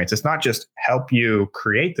your experience. It's not just help you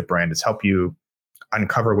create the brand; it's help you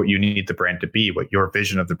uncover what you need the brand to be, what your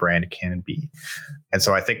vision of the brand can be. And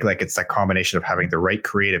so I think like it's that combination of having the right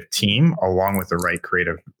creative team along with the right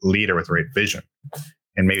creative leader with the right vision.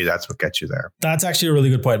 And maybe that's what gets you there. That's actually a really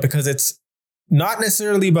good point, because it's not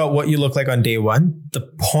necessarily about what you look like on day one. The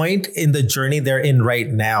point in the journey they're in right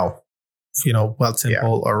now, you know,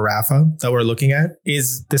 Wealthsimple or Rafa that we're looking at,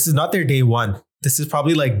 is this is not their day one. This is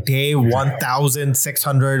probably like day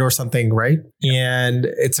 1,600 or something, right? And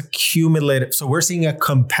it's a cumulative. So we're seeing a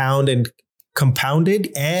compounded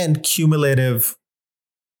and cumulative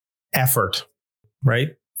effort, right?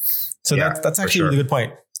 So that's actually a really good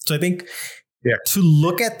point. So I think to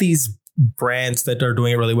look at these brands that are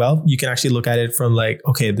doing it really well, you can actually look at it from like,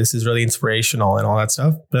 okay, this is really inspirational and all that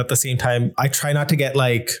stuff. But at the same time, I try not to get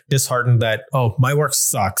like disheartened that, oh, my work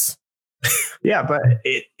sucks. Yeah, but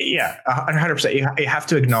 100%. You have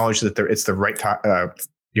to acknowledge that it's the right time.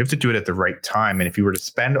 You have to do it at the right time. And if you were to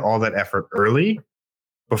spend all that effort early,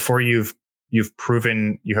 before you've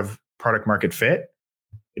proven you have product market fit,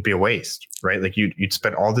 it'd be a waste, right? Like you'd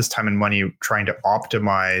spend all this time and money trying to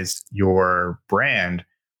optimize your brand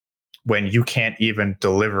when you can't even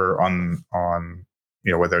deliver on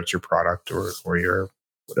you know, whether it's your product or your.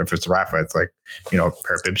 If it's Rafa, it's like, you know, a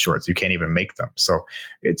pair of bib shorts. You can't even make them. So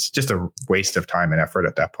it's just a waste of time and effort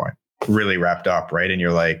at that point. Really wrapped up, right? And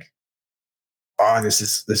you're like, oh, this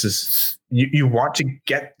is you want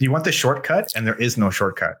the shortcut, and there is no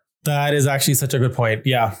shortcut. That is actually such a good point.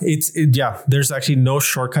 Yeah, there's actually no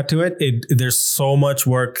shortcut to it. There's so much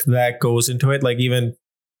work that goes into it. Like even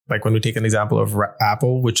like when we take an example of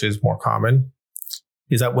Apple, which is more common,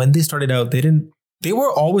 is that when they started out, they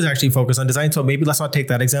were always actually focused on design. So maybe let's not take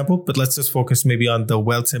that example, but let's just focus maybe on the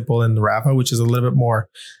Wealthsimple and the Rafa, which is a little bit more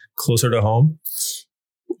closer to home.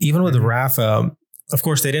 Even with the Rafa, of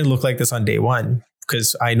course, they didn't look like this on day one,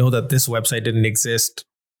 because I know that this website didn't exist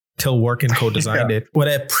till Work & Co designed it. What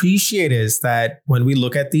I appreciate is that when we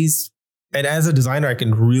look at these, and as a designer, I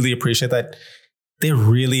can really appreciate that they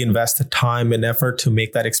really invest the time and effort to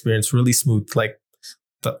make that experience really smooth. Like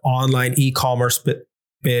the online e-commerce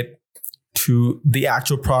bit to the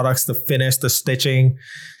actual products, the finish, the stitching.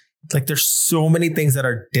 Like there's so many things that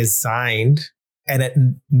are designed. And at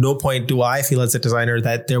no point do I feel as a designer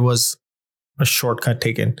that there was a shortcut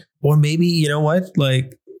taken. Or maybe, you know what,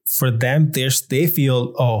 like for them, they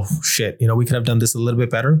feel, oh shit, you know, we could have done this a little bit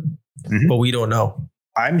better, but we don't know.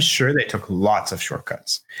 I'm sure they took lots of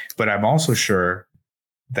shortcuts, but I'm also sure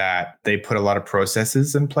that they put a lot of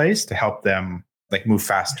processes in place to help them like move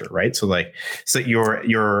faster, right? So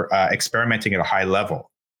you're experimenting at a high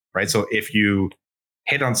level, right? So if you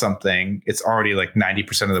hit on something, it's already like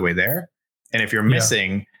 90% of the way there. And if you're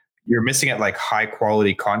missing, you're missing at like high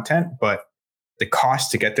quality content, but the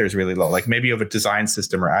cost to get there is really low. Like maybe you have a design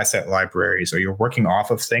system or asset libraries, or you're working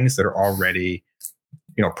off of things that are already,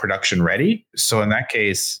 you know, production ready. So in that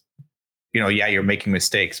case, you know, you're making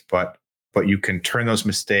mistakes, but you can turn those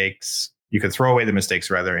mistakes. You can throw away the mistakes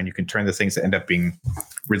rather, and you can turn the things that end up being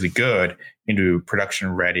really good into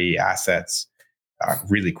production ready assets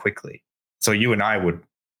really quickly. So you and I would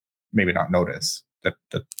maybe not notice that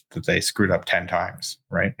they screwed up 10 times,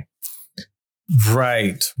 right?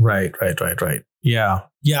 Right. Yeah.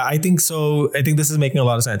 Yeah, I think so. I think this is making a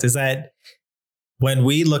lot of sense. Is that when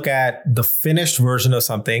we look at the finished version of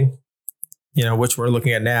something, which we're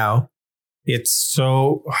looking at now, it's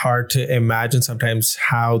so hard to imagine sometimes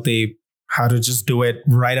how to just do it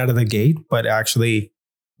right out of the gate. But actually,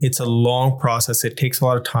 it's a long process. It takes a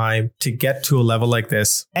lot of time to get to a level like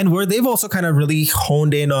this. And where they've also kind of really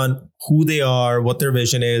honed in on who they are, what their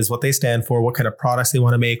vision is, what they stand for, what kind of products they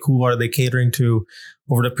want to make, who are they catering to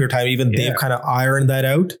over the period of time. Even they've kind of ironed that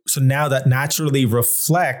out. So now that naturally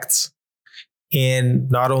reflects in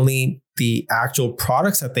not only the actual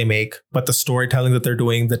products that they make, but the storytelling that they're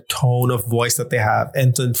doing, the tone of voice that they have,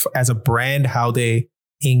 and as a brand, how they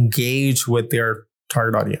engage with their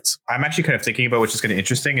target audience. I'm actually kind of thinking about, which is kind of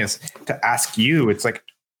interesting, is to ask you, it's like,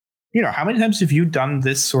 how many times have you done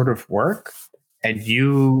this sort of work and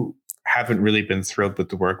you haven't really been thrilled with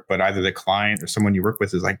the work, but either the client or someone you work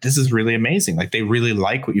with is like, this is really amazing. Like they really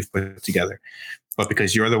like what you've put together. But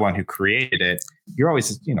because you're the one who created it, you're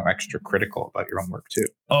always, extra critical about your own work too.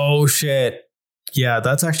 Oh, shit. Yeah,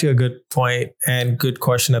 that's actually a good point and good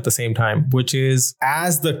question at the same time, which is,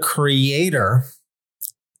 as the creator,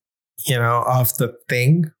 of the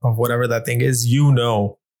thing, of whatever that thing is,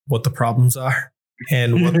 what the problems are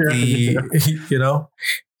and what the,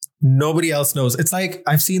 nobody else knows. It's like,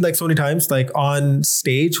 I've seen like so many times, like on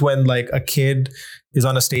stage when like a kid is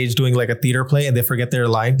on a stage doing like a theater play and they forget their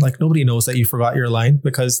line, like nobody knows that you forgot your line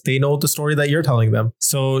because they know the story that you're telling them.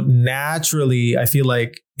 So naturally, I feel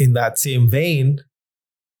like in that same vein,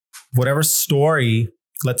 whatever story,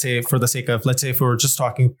 let's say for the sake of, if we were just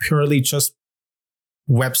talking purely just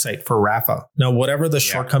website for Rapha. Now, whatever the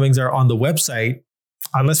shortcomings are on the website,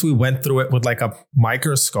 unless we went through it with like a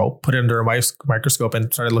microscope, put it under a microscope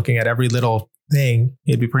and started looking at every little thing,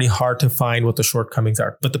 it'd be pretty hard to find what the shortcomings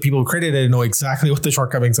are. But the people who created it know exactly what the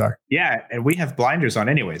shortcomings are. Yeah. And we have blinders on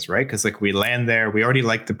anyways, right? Because like we land there, we already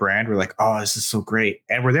like the brand. We're like, oh, this is so great.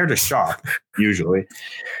 And we're there to shop, usually.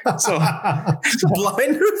 So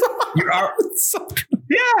blinders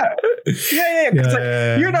Yeah.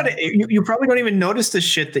 You're not, you probably don't even notice the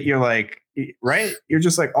shit that you're like, right? You're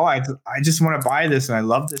just like, oh, I just want to buy this and I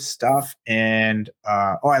love this stuff. And,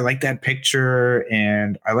 I like that picture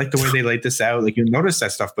and I like the way they laid this out. Like you notice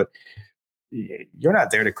that stuff, but you're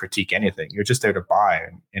not there to critique anything. You're just there to buy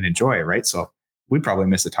and enjoy it. Right. So we probably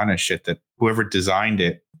miss a ton of shit that whoever designed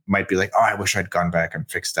it might be like, oh, I wish I'd gone back and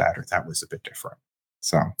fixed that, or that was a bit different.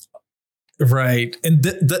 So. Right. And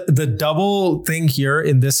the double thing here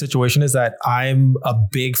in this situation is that I'm a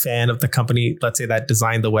big fan of the company, let's say, that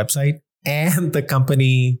designed the website and the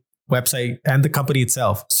company website and the company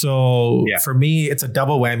itself. So for me, it's a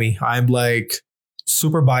double whammy. I'm like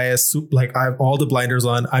super biased, like I have all the blinders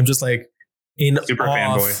on. I'm just like in super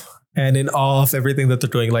fanboy. And in awe of everything that they're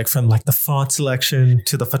doing, like from like the font selection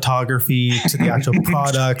to the photography to the actual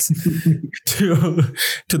products to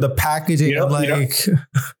the packaging. You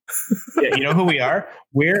know who we are?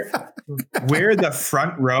 We're the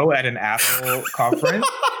front row at an Apple conference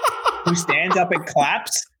who stands up and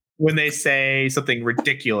claps when they say something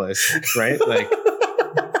ridiculous, right? Like,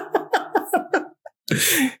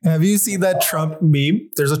 have you seen that Trump meme?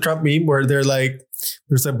 There's a Trump meme where they're like,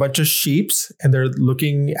 there's a bunch of sheeps and they're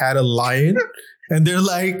looking at a lion and they're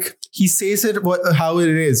like, he says it how it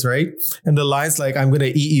is, right? And the lion's like, I'm going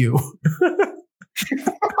to eat you.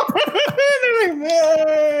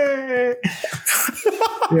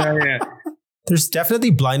 Yeah. There's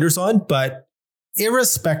definitely blinders on, but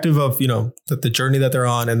irrespective of, the journey that they're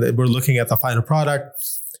on and that we're looking at the final product,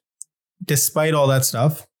 despite all that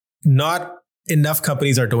stuff, not enough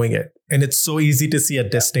companies are doing it. And it's so easy to see a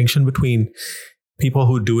distinction between people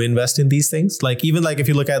who do invest in these things. Like even like if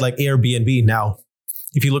you look at like Airbnb now,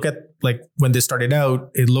 if you look at like when they started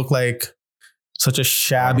out, it looked like such a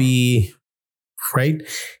shabby, right?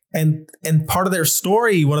 And part of their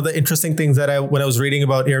story, one of the interesting things that when I was reading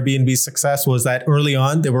about Airbnb's success was that early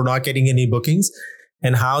on, they were not getting any bookings,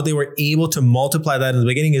 and how they were able to multiply that in the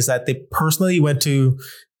beginning is that they personally went to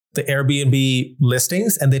the Airbnb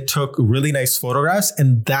listings and they took really nice photographs,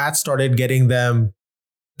 and that started getting them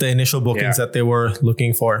the initial bookings that they were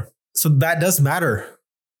looking for. So that does matter.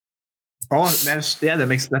 Oh,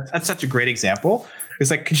 that's such a great example. It's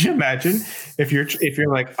like, could you imagine if you're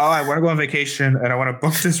like, oh, I want to go on vacation and I want to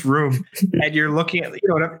book this room, and you're looking at,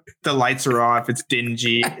 the lights are off, it's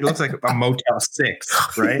dingy, it looks like a Motel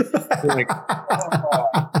 6, right? You're like,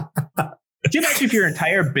 oh. Could you imagine if your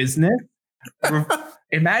entire business?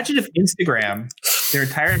 Imagine if Instagram, their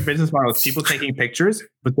entire business model is people taking pictures,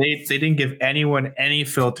 but they didn't give anyone any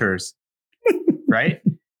filters, right?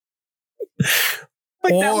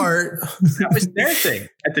 Like or that was their thing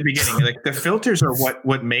at the beginning. Like the filters are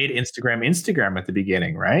what made Instagram at the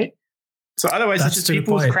beginning, right? So otherwise, it's just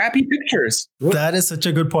people with crappy pictures. That is such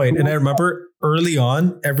a good point. And I remember early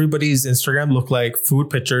on, everybody's Instagram looked like food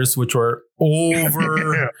pictures, which were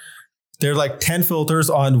over. They're like 10 filters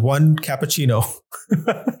on one cappuccino.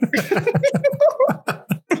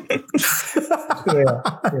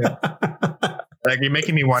 Like you're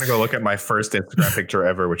making me want to go look at my first Instagram picture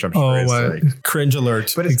ever, which I'm sure is like cringe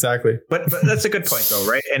alert. But exactly. But that's a good point though,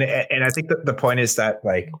 right? And I think that the point is that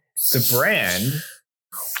like the brand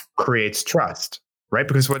creates trust, right?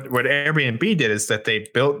 Because what Airbnb did is that they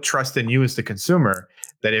built trust in you as the consumer.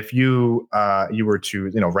 That if you were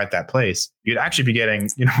to rent that place, you'd actually be getting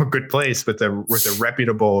a good place with a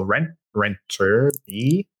reputable renter,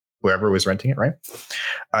 whoever was renting it, right?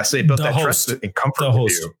 So they built that trust and comfort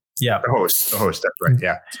with you. Yeah. The host, that's right.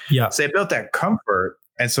 Yeah. Yeah. So they built that comfort.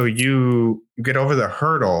 And so you get over the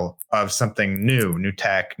hurdle of something new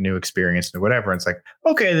tech, new experience, new whatever. And it's like,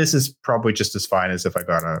 okay, this is probably just as fine as if I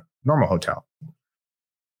got a normal hotel.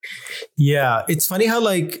 Yeah. It's funny how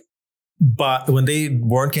but when they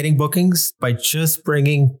weren't getting bookings by just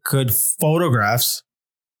bringing good photographs,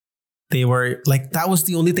 they were like, that was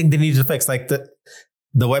the only thing they needed to fix. Like the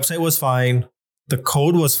website was fine. The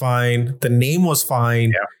code was fine. The name was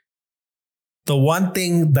fine. Yeah. The one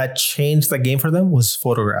thing that changed the game for them was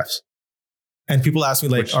photographs. And people ask me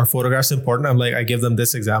like, are photographs important? I'm like, I give them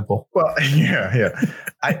this example. Well, yeah.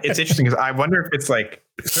 It's interesting because I wonder if it's like,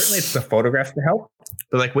 certainly it's the photographs to help,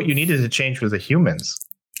 but like what you needed to change was the humans,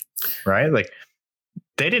 right? Like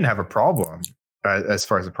they didn't have a problem as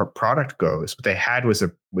far as the product goes. What they had was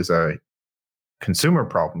a consumer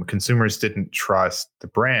problem. Consumers didn't trust the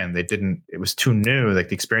brand. It was too new. Like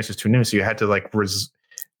the experience was too new. So you had to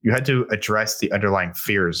you had to address the underlying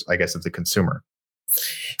fears, I guess, of the consumer.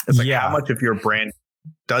 It's like how much of your brand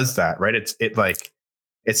does that, right?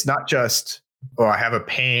 It's not just, oh, I have a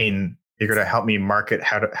pain. You're going to help me market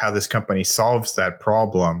how this company solves that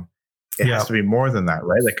problem. It has to be more than that,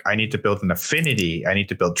 right? Like I need to build an affinity. I need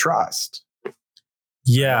to build trust.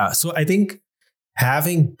 Yeah. So I think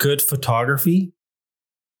having good photography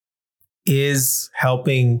is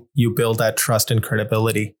helping you build that trust and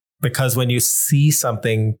credibility. Because when you see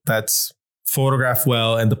something that's photographed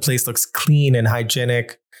well and the place looks clean and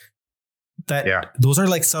hygienic, those are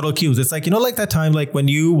like subtle cues. It's like, like that time, like when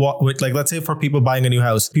you walk, like let's say for people buying a new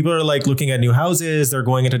house, people are like looking at new houses, they're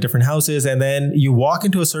going into different houses, and then you walk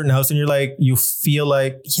into a certain house and you're like, you feel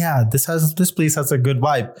like, yeah, this place has a good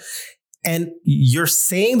vibe. And you're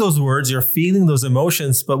saying those words, you're feeling those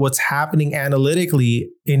emotions, but what's happening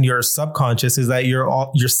analytically in your subconscious is that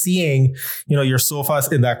you're seeing, your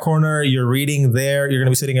sofa's in that corner, you're reading there, you're going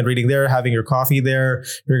to be sitting and reading there, having your coffee there,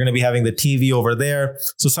 you're going to be having the TV over there.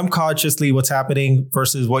 So subconsciously what's happening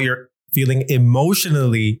versus what you're feeling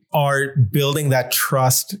emotionally are building that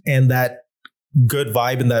trust and that good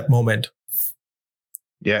vibe in that moment.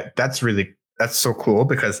 Yeah, that's so cool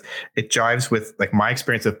because it jives with like my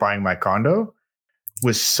experience of buying my condo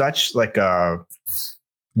was such like a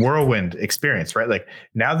whirlwind experience, right? Like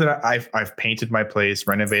now that I've painted my place,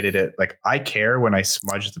 renovated it, like I care when I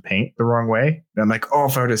smudge the paint the wrong way. And I'm like, oh,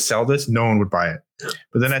 if I were to sell this, no one would buy it.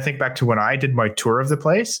 But then I think back to when I did my tour of the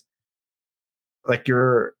place, like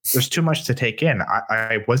there's too much to take in.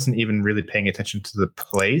 I wasn't even really paying attention to the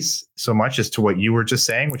place so much as to what you were just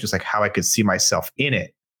saying, which is like how I could see myself in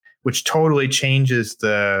it, which totally changes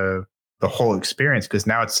the whole experience. Because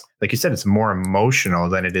now it's, like you said, it's more emotional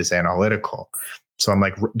than it is analytical. So I'm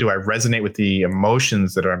like, do I resonate with the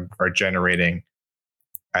emotions that are generating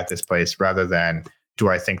at this place rather than do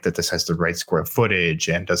I think that this has the right square footage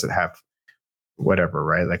and does it have whatever,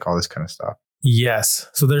 right? Like all this kind of stuff. Yes.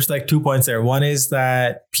 So there's like 2 points there. One is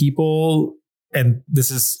that people, and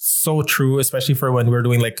this is so true, especially for when we're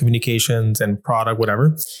doing like communications and product,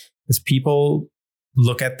 whatever, is people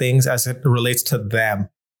look at things as it relates to them.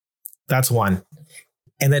 That's one.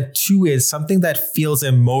 And then two is something that feels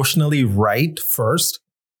emotionally right first.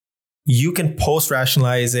 You can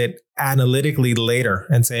post-rationalize it analytically later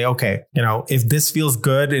and say, okay, if this feels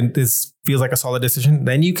good and this feels like a solid decision,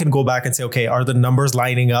 then you can go back and say, okay, are the numbers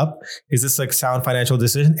lining up? Is this like sound financial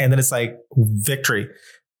decision? And then it's like victory.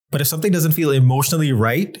 But if something doesn't feel emotionally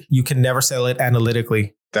right, you can never sell it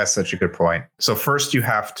analytically. That's such a good point. So first you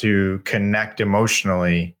have to connect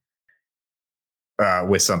emotionally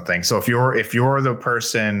with something. So if you're the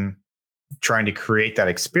person trying to create that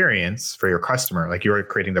experience for your customer, like you're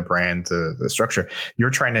creating the brand, the structure,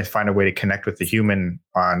 you're trying to find a way to connect with the human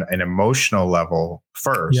on an emotional level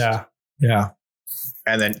first. Yeah. Yeah.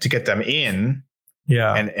 And then to get them in.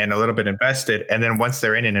 Yeah. And a little bit invested. And then once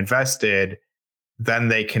they're in and invested, then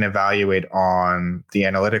they can evaluate on the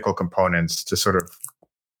analytical components to sort of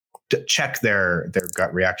to check their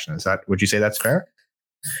gut reaction. Would you say that's fair?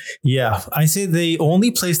 Yeah, I say the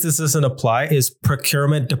only place this doesn't apply is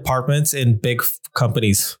procurement departments in big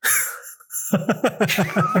companies.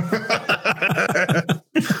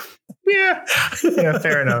 Yeah,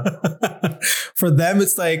 fair enough. For them,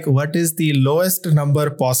 it's like, what is the lowest number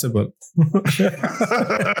possible?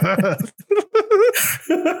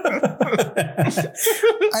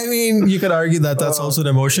 I mean, you could argue that that's also an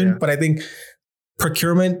emotion, but I think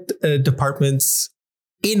procurement departments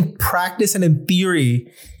in practice and in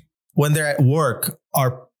theory, when they're at work,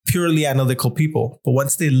 are purely analytical people. But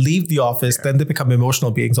once they leave the office, then they become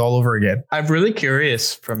emotional beings all over again. I'm really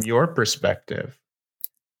curious from your perspective,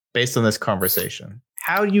 based on this conversation,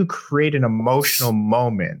 how do you create an emotional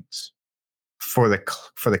moment for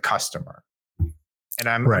the customer? And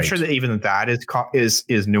I'm sure that even that is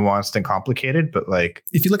nuanced and complicated, but like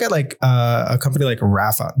if you look at like a company like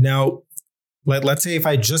Rapha, now let's say if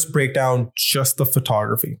I just break down just the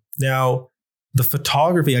photography. Now, the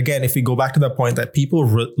photography, again, if we go back to that point that people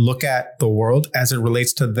look at the world as it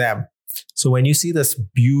relates to them. So when you see this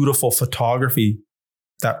beautiful photography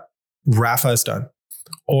that Rapha has done,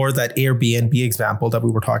 or that Airbnb example that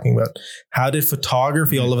we were talking about, how did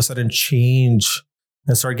photography all of a sudden change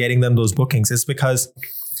and start getting them those bookings? It's because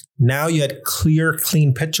now you had clear,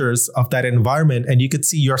 clean pictures of that environment and you could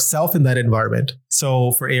see yourself in that environment.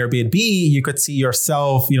 So for Airbnb, you could see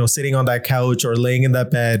yourself, sitting on that couch or laying in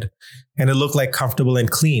that bed, and it looked like comfortable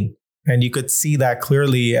and clean. And you could see that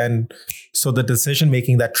clearly. And so the decision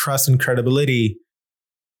making, that trust and credibility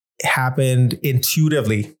happened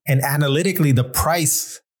intuitively, and analytically, the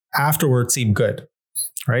price afterwards seemed good,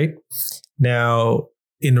 right? Now,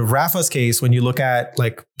 in Rapha's case, when you look at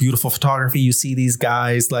like beautiful photography, you see these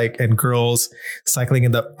guys and girls cycling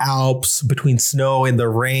in the Alps between snow and the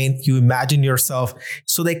rain. You imagine yourself.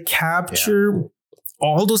 So they capture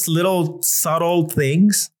all those little subtle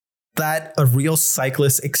things that a real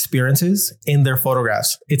cyclist experiences in their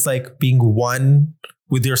photographs. It's like being one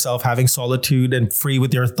with yourself, having solitude and free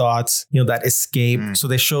with your thoughts, that escape. So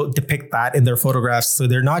they depict that in their photographs. So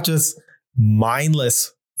they're not just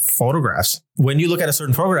mindless photographs. When you look at a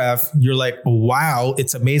certain photograph, you're like, wow,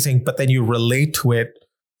 it's amazing. But then you relate to it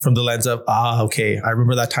from the lens of, okay, I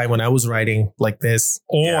remember that time when I was writing like this,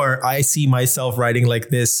 or I see myself writing like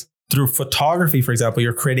this. Through photography, for example,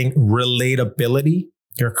 you're creating relatability,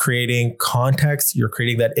 you're creating context, you're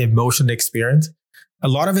creating that emotion experience. A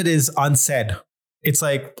lot of it is unsaid. It's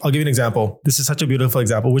like, I'll give you an example. This is such a beautiful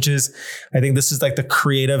example, which is, I think this is like the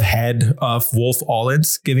creative head of Wolf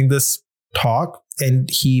Ollins giving this talk. And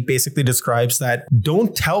he basically describes that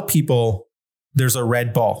don't tell people there's a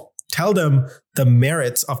red ball. Tell them the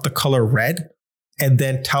merits of the color red, and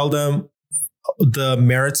then tell them the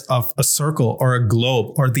merits of a circle or a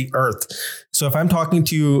globe or the earth. So if I'm talking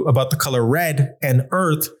to you about the color red and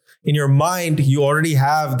earth, in your mind, you already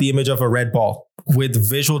have the image of a red ball. With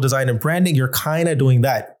visual design and branding, you're kind of doing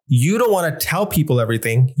that. You don't want to tell people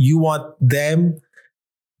everything. You want them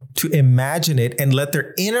to imagine it and let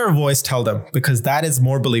their inner voice tell them, because that is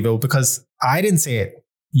more believable, because I didn't say it.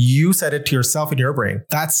 You said it to yourself in your brain.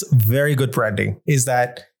 That's very good branding, is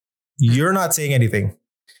that you're not saying anything.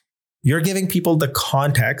 You're giving people the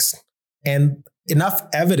context and enough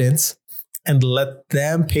evidence, and let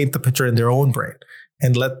them paint the picture in their own brain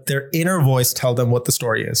and let their inner voice tell them what the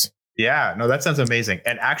story is. Yeah, no, that sounds amazing.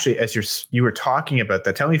 And actually, as you were talking about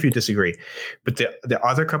that, tell me if you disagree, but the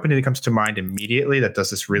other company that comes to mind immediately that does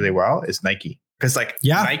this really well is Nike. Because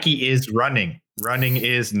Nike is running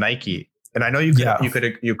is Nike. And I know you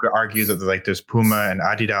could argue that like there's Puma and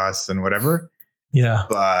Adidas and whatever. Yeah.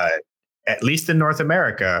 But at least in North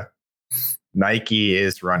America, Nike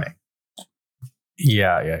is running.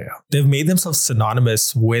 Yeah. They've made themselves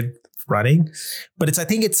synonymous with running, but I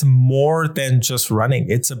think it's more than just running.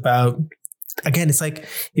 It's about, again, it's like,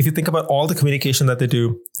 if you think about all the communication that they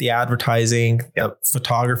do, the advertising, the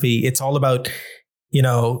photography, it's all about,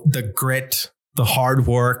 the grit, the hard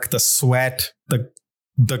work, the sweat,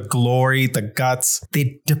 the glory, the guts.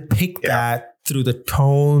 They depict that through the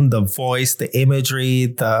tone, the voice, the imagery,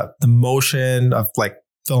 the motion of like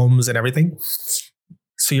films and everything.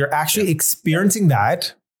 So you're actually experiencing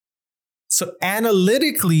that. So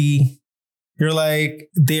analytically, you're like,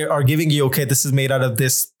 they are giving you, okay, this is made out of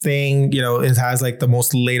this thing, it has like the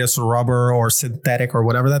most latest rubber or synthetic or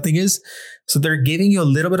whatever that thing is. So they're giving you a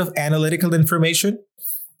little bit of analytical information,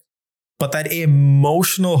 but that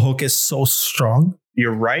emotional hook is so strong.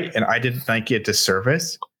 You're right. And I did Nike a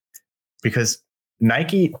disservice, because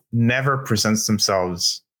Nike never presents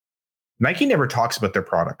themselves. Nike never talks about their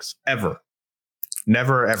products ever.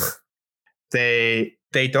 Never ever. They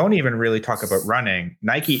don't even really talk about running.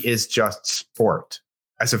 Nike is just sport.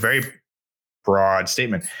 That's a very broad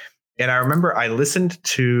statement. And I remember I listened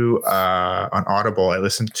to on Audible. I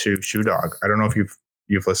listened to Shoe Dog. I don't know if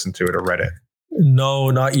you've listened to it or read it. No,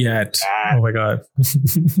 not yet. Oh my god!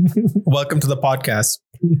 Welcome to the podcast.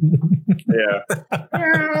 Yeah.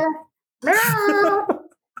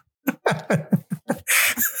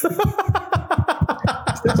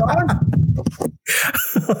 It's on?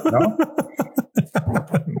 No?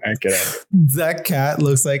 Get out. That cat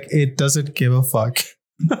looks like it doesn't give a fuck.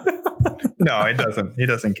 No, it doesn't. He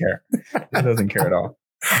doesn't care. He doesn't care at all.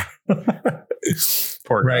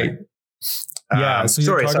 Poor guy. Right. Yeah. So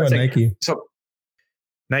you're talking about Nike. So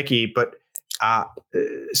Nike, but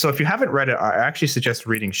so if you haven't read it, I actually suggest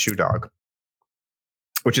reading Shoe Dog,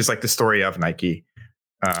 which is like the story of Nike.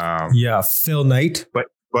 Yeah, Phil Knight. But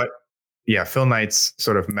yeah, Phil Knight's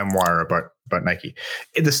sort of memoir about Nike.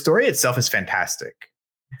 The story itself is fantastic.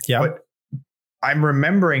 Yeah. But I'm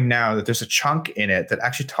remembering now that there's a chunk in it that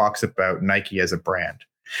actually talks about Nike as a brand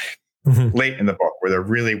late in the book, where they're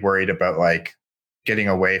really worried about like getting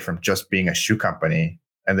away from just being a shoe company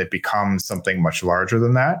and they become something much larger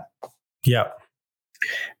than that. Yeah.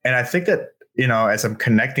 And I think that, you know, as I'm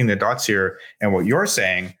connecting the dots here and what you're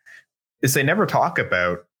saying is they never talk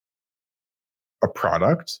about a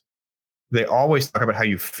product. They always talk about how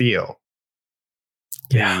you feel.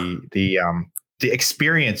 Yeah. The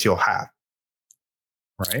experience you'll have.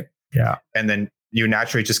 Right. Yeah. And then you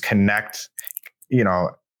naturally just connect, you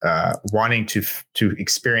know, wanting to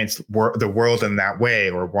experience the world in that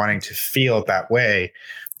way or wanting to feel that way.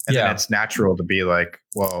 And then it's natural to be like,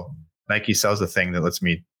 well, Nike sells a thing that lets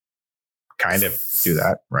me kind of do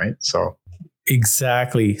that. Right. So.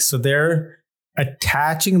 Exactly. So they're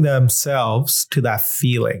attaching themselves to that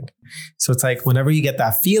feeling. So it's like whenever you get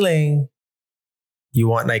that feeling, you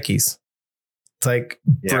want Nikes. It's like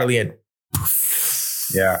brilliant.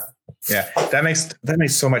 Yeah. That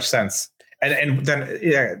makes so much sense. And then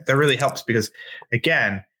that really helps because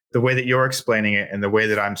again, the way that you're explaining it and the way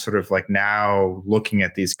that I'm sort of like now looking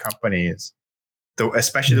at these companies,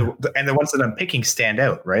 especially the ones that I'm picking stand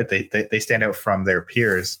out, right? They stand out from their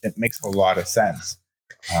peers. It makes a lot of sense.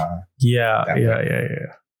 Yeah.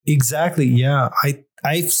 Exactly. Yeah.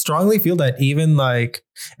 I strongly feel that even like,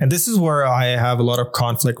 and this is where I have a lot of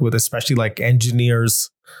conflict with, especially like engineers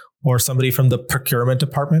or somebody from the procurement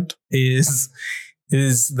department is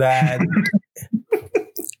that,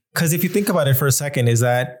 because if you think about it for a second, is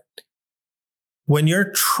that when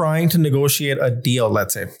you're trying to negotiate a deal,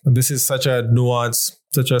 let's say, this is such a nuance,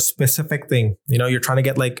 such a specific thing, you know, you're trying to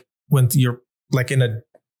get like, when you're like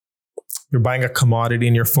you're buying a commodity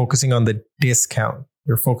and you're focusing on the discount,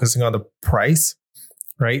 you're focusing on the price,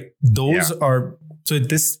 right? Those are, so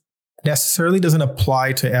this necessarily doesn't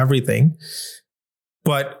apply to everything,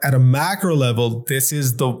 but at a macro level, this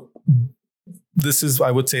is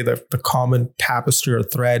I would say the common tapestry or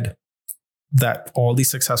thread that all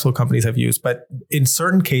these successful companies have used. But in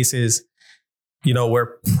certain cases, you know,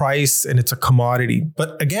 where price and it's a commodity,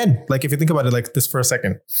 but again, like if you think about it like this for a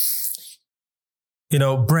second, you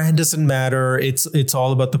know, brand doesn't matter. It's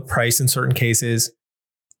all about the price in certain cases.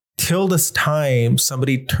 Till this time,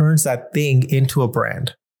 somebody turns that thing into a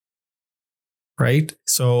brand, right?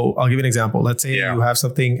 So I'll give you an example. Let's say you have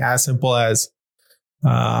something as simple as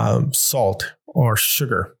salt or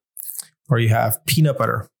sugar, or you have peanut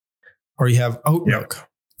butter, or you have oat milk,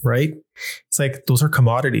 right? It's like those are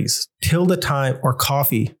commodities till the time, or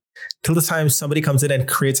coffee, till the time somebody comes in and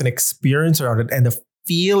creates an experience around it and the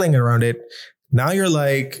feeling around it. Now you're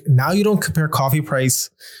like, now you don't compare coffee price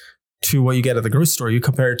to what you get at the grocery store. You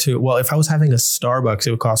compare it to, well, if I was having a Starbucks,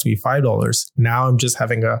 it would cost me $5. Now I'm just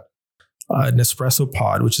having an espresso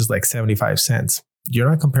pod, which is like 75 cents. You're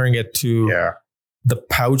not comparing it to the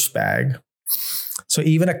pouch bag. So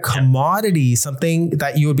even a commodity, something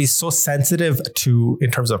that you would be so sensitive to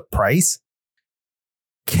in terms of price,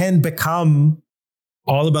 can become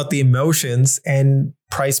all about the emotions and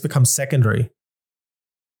price becomes secondary.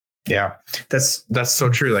 Yeah, that's so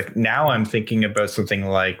true. Like now I'm thinking about something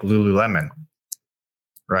like Lululemon,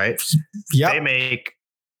 right? Yeah.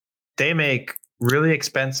 They make really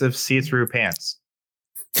expensive see-through pants.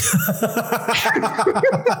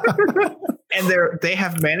 And they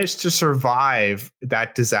have managed to survive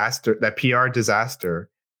that disaster, that PR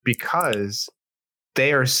disaster, because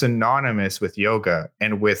they are synonymous with yoga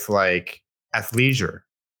and with like athleisure.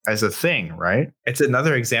 as a thing, right? It's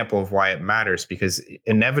another example of why it matters, because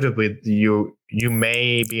inevitably you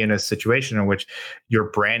may be in a situation in which your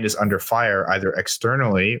brand is under fire, either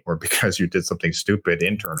externally or because you did something stupid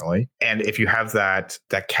internally. And if you have that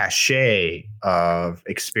cachet of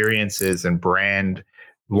experiences and brand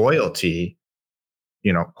loyalty,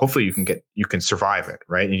 you know, hopefully you can survive it,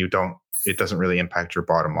 right? And it doesn't really impact your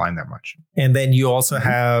bottom line that much. And then you also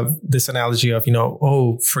have this analogy of, you know,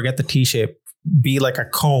 oh, forget the T-shape, be like a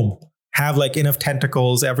comb, have like enough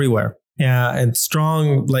tentacles everywhere. Yeah. And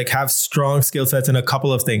have strong skill sets in a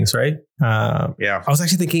couple of things, right? Yeah. I was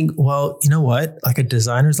actually thinking, well, you know what? Like a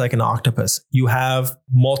designer is like an octopus. You have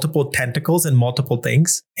multiple tentacles and multiple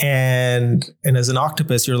things. And as an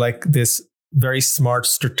octopus, you're like this very smart,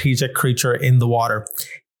 strategic creature in the water.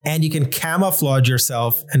 And you can camouflage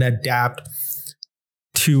yourself and adapt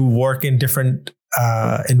to work in different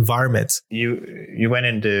environments. You went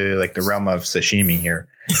into like the realm of sashimi here,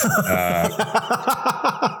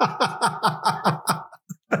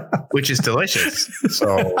 which is delicious.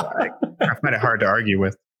 So I find it hard to argue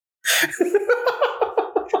with.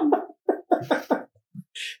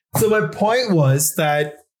 So my point was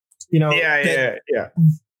that, you know, yeah.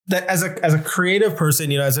 That as a creative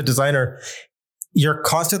person, you know, as a designer, you're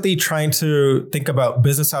constantly trying to think about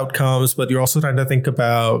business outcomes, but you're also trying to think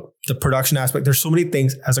about the production aspect. There's so many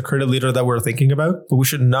things as a creative leader that we're thinking about, but we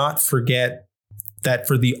should not forget that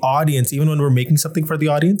for the audience, even when we're making something for the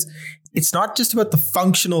audience, it's not just about the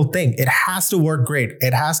functional thing. It has to work great.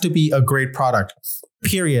 It has to be a great product,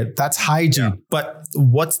 period. That's hygiene. Yeah. But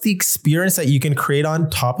what's the experience that you can create on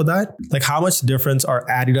top of that? Like, how much difference are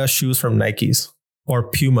Adidas shoes from Nikes or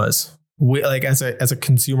Pumas? Like as a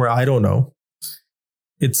consumer, I don't know.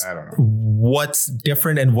 It's what's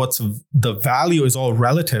different, and what's the value is all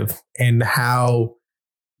relative, and how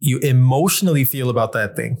you emotionally feel about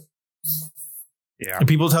that thing. Yeah. And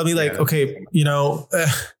people tell me like, okay, you know,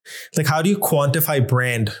 like how do you quantify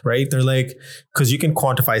brand, right? They're like, because you can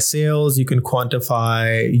quantify sales, you can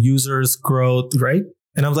quantify users growth, right?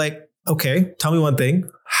 And I'm like, okay, tell me one thing.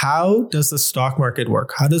 How does the stock market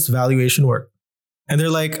work? How does valuation work? And they're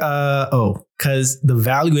like, because the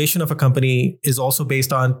valuation of a company is also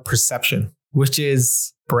based on perception, which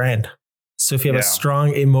is brand. So if you have a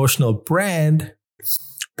strong emotional brand,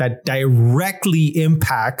 that directly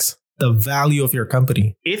impacts the value of your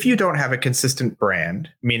company. If you don't have a consistent brand,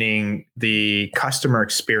 meaning the customer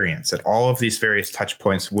experience at all of these various touch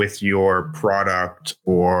points with your product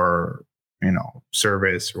or, you know,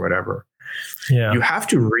 service or whatever, you have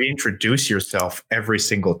to reintroduce yourself every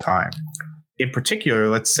single time. In particular,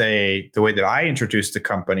 let's say the way that I introduce the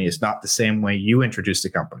company is not the same way you introduce the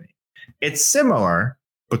company. It's similar,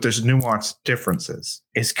 but there's nuanced differences.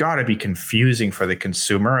 It's got to be confusing for the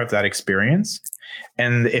consumer of that experience.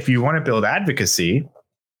 And if you want to build advocacy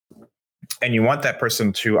and you want that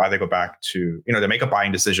person to either go back to, you know, to make a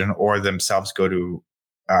buying decision or themselves go to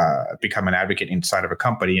become an advocate inside of a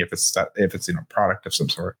company, if it's in a product of some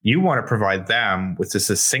sort, you want to provide them with a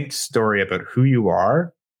succinct story about who you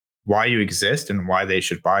are, why you exist, and why they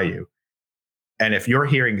should buy you. And if you're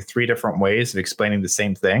hearing 3 different ways of explaining the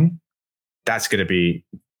same thing, that's going to be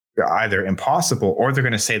either impossible, or they're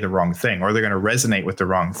going to say the wrong thing, or they're going to resonate with the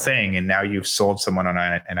wrong thing. And now you've sold someone on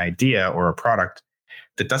an idea or a product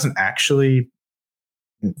that doesn't actually,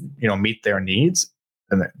 you know, meet their needs,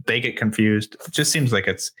 and they get confused. It just seems like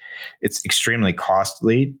it's extremely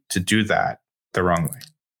costly to do that the wrong way.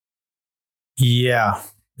 Yeah.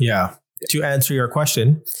 To answer your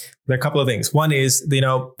question, there are a couple of things. One is, you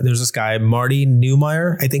know, there's this guy, Marty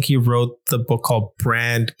Neumeier. I think he wrote the book called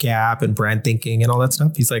Brand Gap and Brand Thinking and all that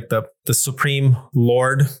stuff. He's like the supreme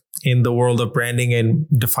lord in the world of branding and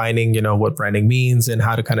defining, you know, what branding means and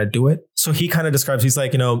how to kind of do it. So he kind of describes, he's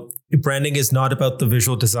like, you know, branding is not about the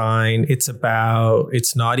visual design. It's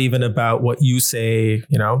not even about what you say,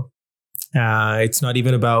 you know. It's not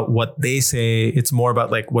even about what they say. It's more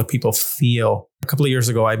about like what people feel. A couple of years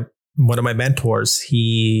ago, one of my mentors,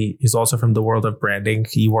 he is also from the world of branding.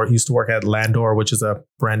 He used to work at Landor, which is a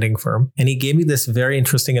branding firm. And he gave me this very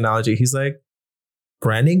interesting analogy. He's like,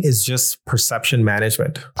 branding is just perception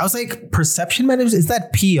management. I was like, perception management? Is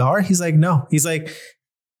that PR? He's like, no. He's like,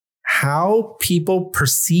 how people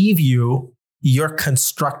perceive you, you're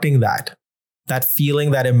constructing that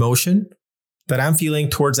feeling, that emotion that I'm feeling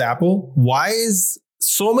towards Apple. Why is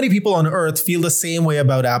so many people on earth feel the same way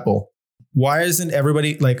about Apple? Why isn't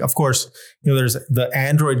everybody like, of course, you know, there's the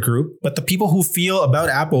Android group, but the people who feel about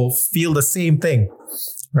Apple feel the same thing,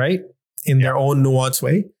 right? In their own nuanced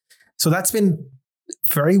way. So that's been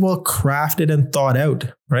very well crafted and thought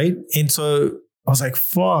out, right? And so I was like,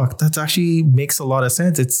 fuck, that actually makes a lot of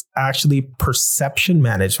sense. It's actually perception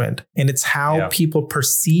management, and it's how people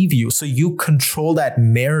perceive you. So you control that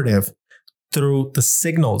narrative through the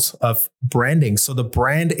signals of branding. So the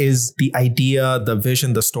brand is the idea, the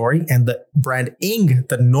vision, the story, and the branding,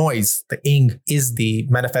 the noise, the ing is the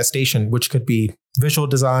manifestation, which could be visual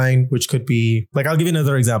design, which could be like, I'll give you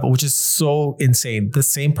another example, which is so insane. The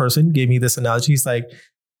same person gave me this analogy. He's like,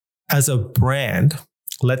 as a brand,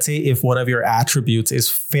 let's say if one of your attributes is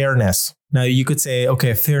fairness. Now you could say,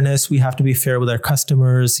 okay, fairness, we have to be fair with our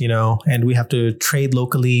customers, and we have to trade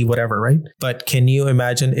locally, whatever, right? But can you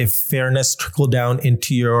imagine if fairness trickled down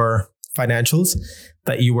into your financials,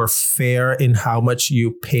 that you were fair in how much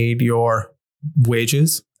you paid your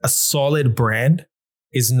wages? A solid brand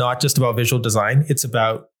is not just about visual design. It's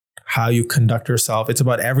about how you conduct yourself. It's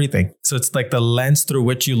about everything. So it's like the lens through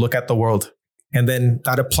which you look at the world. And then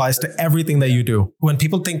that applies to everything that you do. When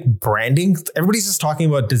people think branding, everybody's just talking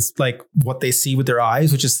about this, like what they see with their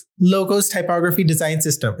eyes, which is logos, typography, design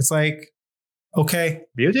system. It's like, okay.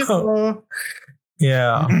 Beautiful.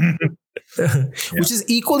 Yeah. Which is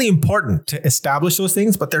equally important to establish those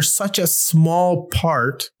things, but they're such a small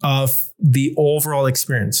part of the overall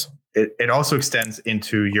experience. It also extends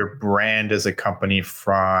into your brand as a company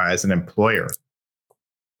as an employer,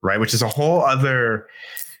 right? Which is a whole other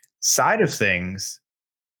side of things,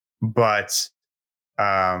 but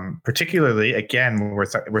particularly again,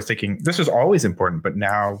 we're thinking this was always important, but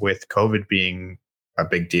now with COVID being a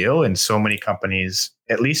big deal and so many companies,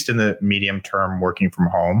 at least in the medium term, working from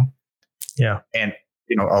home, and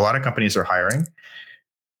a lot of companies are hiring.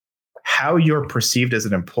 How you're perceived as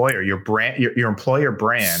an employer, your brand, your employer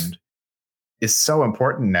brand, is so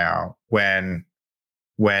important now. When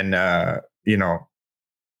you're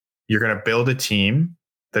going to build a team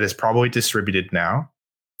that is probably distributed now.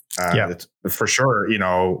 That's for sure,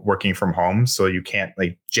 working from home. So you can't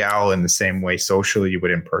like gel in the same way socially you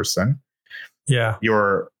would in person. Yeah.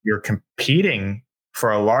 You're competing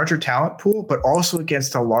for a larger talent pool, but also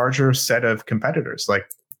against a larger set of competitors. Like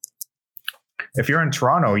if you're in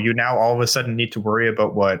Toronto, you now all of a sudden need to worry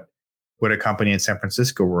about what a company in San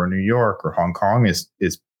Francisco or New York or Hong Kong is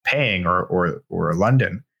paying or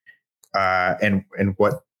London. And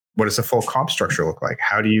what does a full comp structure look like?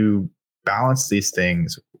 How do you balance these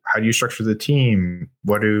things? How do you structure the team?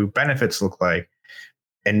 What do benefits look like?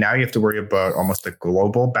 And now you have to worry about almost the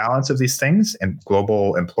global balance of these things and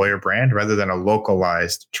global employer brand rather than a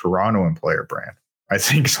localized Toronto employer brand. I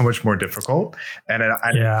think so much more difficult. And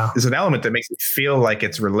there's an element that makes it feel like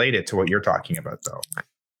it's related to what you're talking about, though.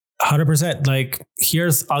 100%. Like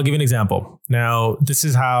I'll give you an example. Now, this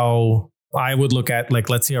is how I would look at, like,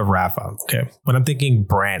 let's say a Rapha. Okay. When I'm thinking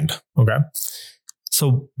brand. Okay.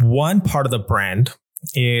 So one part of the brand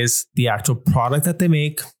is the actual product that they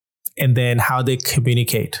make and then how they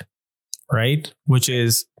communicate, right? Which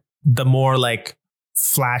is the more like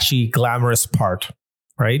flashy, glamorous part,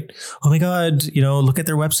 right? Oh my God, look at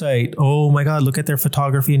their website. Oh my God, look at their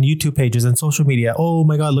photography and YouTube pages and social media. Oh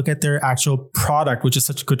my God, look at their actual product, which is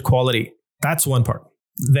such good quality. That's one part.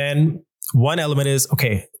 Then one element is,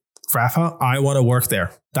 okay, Rapha, I want to work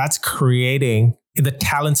there. That's creating in the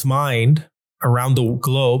talent's mind around the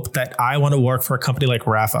globe that I want to work for a company like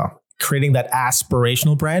Rapha, creating that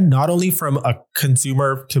aspirational brand, not only from a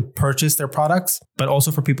consumer to purchase their products, but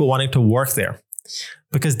also for people wanting to work there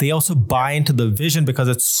because they also buy into the vision because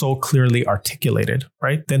it's so clearly articulated,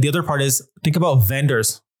 right? Then the other part is think about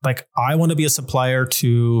vendors. Like I want to be a supplier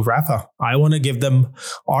to Rapha. I want to give them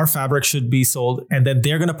our fabric should be sold. And then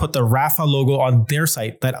they're going to put the Rapha logo on their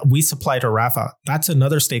site that we supply to Rapha. That's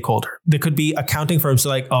another stakeholder. There could be accounting firms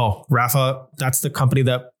like, oh, Rapha, that's the company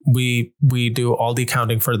that we do all the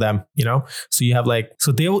accounting for them, So you have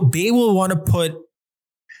so they will want to put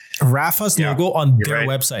Rapha's logo on their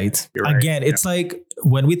website. Again, it's like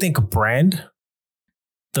when we think brand,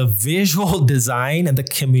 the visual design and the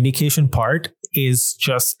communication part is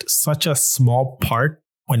just such a small part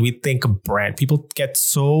when we think of brand. People get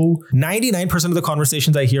 99% of the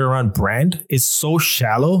conversations I hear around brand is so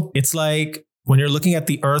shallow. It's like when you're looking at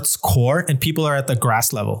the Earth's core and people are at the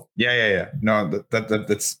grass level. Yeah. No,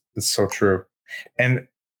 that's so true. And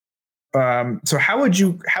so how would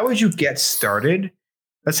you get started?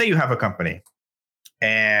 Let's say you have a company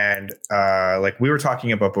and like we were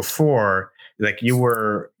talking about before, like you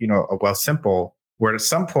were, a Wealthsimple, where at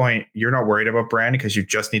some point you're not worried about brand because you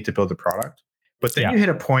just need to build a product. But then you hit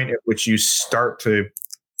a point at which you start to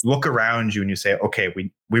look around you and you say, okay,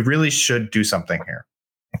 we really should do something here.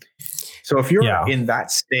 So if you're in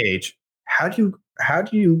that stage, how do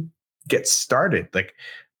you get started? Like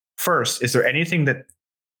first, is there anything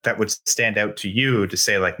that would stand out to you to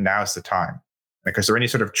say like, now's the time? Like, is there any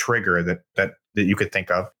sort of trigger that you could think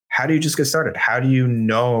of? How do you just get started? How do you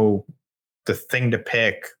know the thing to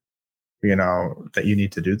pick, that you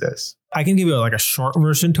need to do this? I can give you like a short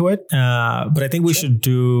version to it, but I think we should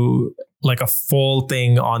do like a full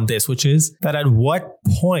thing on this, which is that at what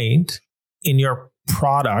point in your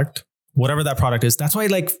product, whatever that product is, that's why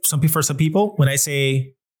like for some people, when I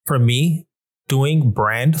say for me, doing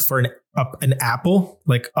brand for an apple,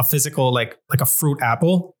 like a physical, like a fruit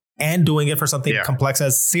apple, and doing it for something complex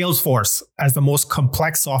as Salesforce, as the most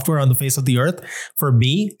complex software on the face of the earth, for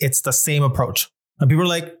me, it's the same approach. And people are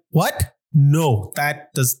like, what? No,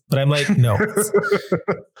 that does. But I'm like, no.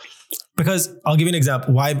 Because I'll give you an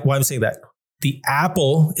example why I'm saying that. The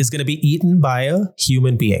apple is going to be eaten by a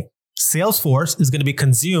human being. Salesforce is going to be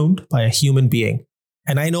consumed by a human being.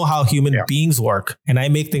 And I know how human beings work, and I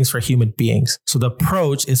make things for human beings. So the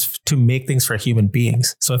approach is to make things for human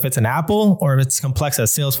beings. So if it's an Apple or if it's complex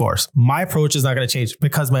as Salesforce, my approach is not going to change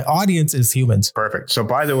because my audience is humans. Perfect. So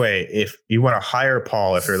by the way, if you want to hire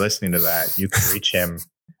Paul, if you're listening to that, you can reach him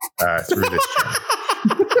through this channel.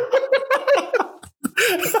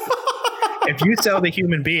 If you sell the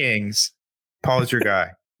human beings, Paul is your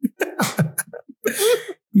guy.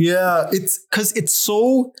 Yeah, it's because it's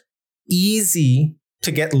so easy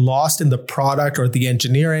to get lost in the product or the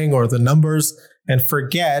engineering or the numbers and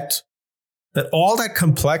forget that all that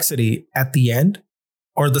complexity at the end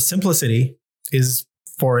or the simplicity is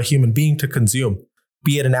for a human being to consume,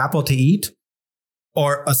 be it an apple to eat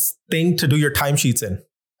or a thing to do your timesheets in.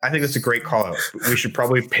 I think that's a great call out. We should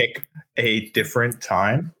probably pick a different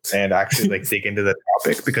time and actually like dig into the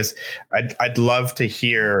topic, because I'd love to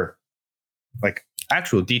hear like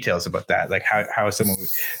actual details about that. Like how someone,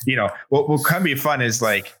 what can be fun is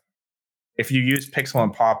like, if you use Pixel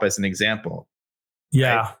and Pop as an example.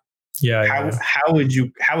 Yeah. Right? Yeah. How would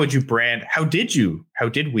you brand? How did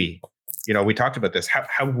we, we talked about this.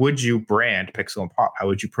 How would you brand Pixel and Pop? How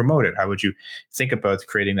would you promote it? How would you think about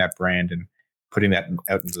creating that brand and putting that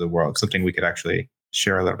out into the world? Something we could actually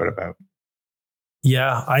share a little bit about.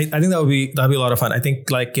 Yeah, I think that'd be a lot of fun. I think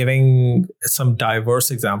like giving some diverse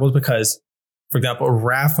examples, because for example,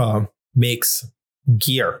 Rafa makes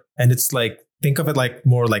gear, and it's like, think of it like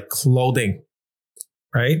more like clothing,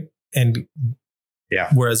 right? And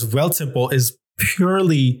whereas Weltsimple is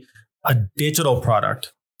purely a digital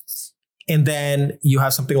product. And then you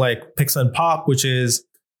have something like Pixel and Pop, which is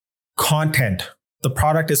content. The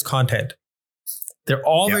product is content. They're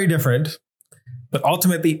all very different, but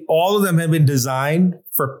ultimately all of them have been designed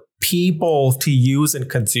for people to use and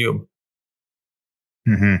consume.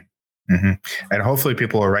 Mm-hmm. Mm-hmm. And hopefully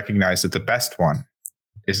people will recognize that the best one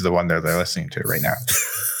is the one that they're listening to right now.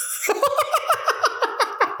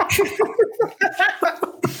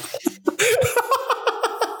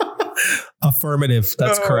 Affirmative.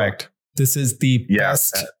 That's correct. This is the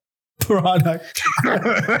best product.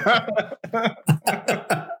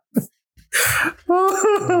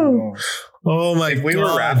 Oh my God. If we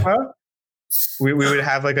were Rafa, we would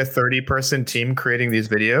have like a 30-person team creating these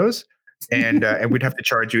videos, and we'd have to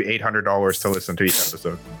charge you $800 to listen to each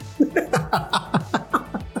episode.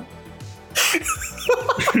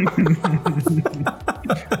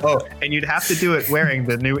 Oh, and you'd have to do it wearing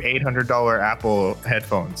the new $800 Apple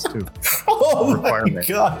headphones too. Oh my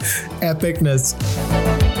God. Epicness.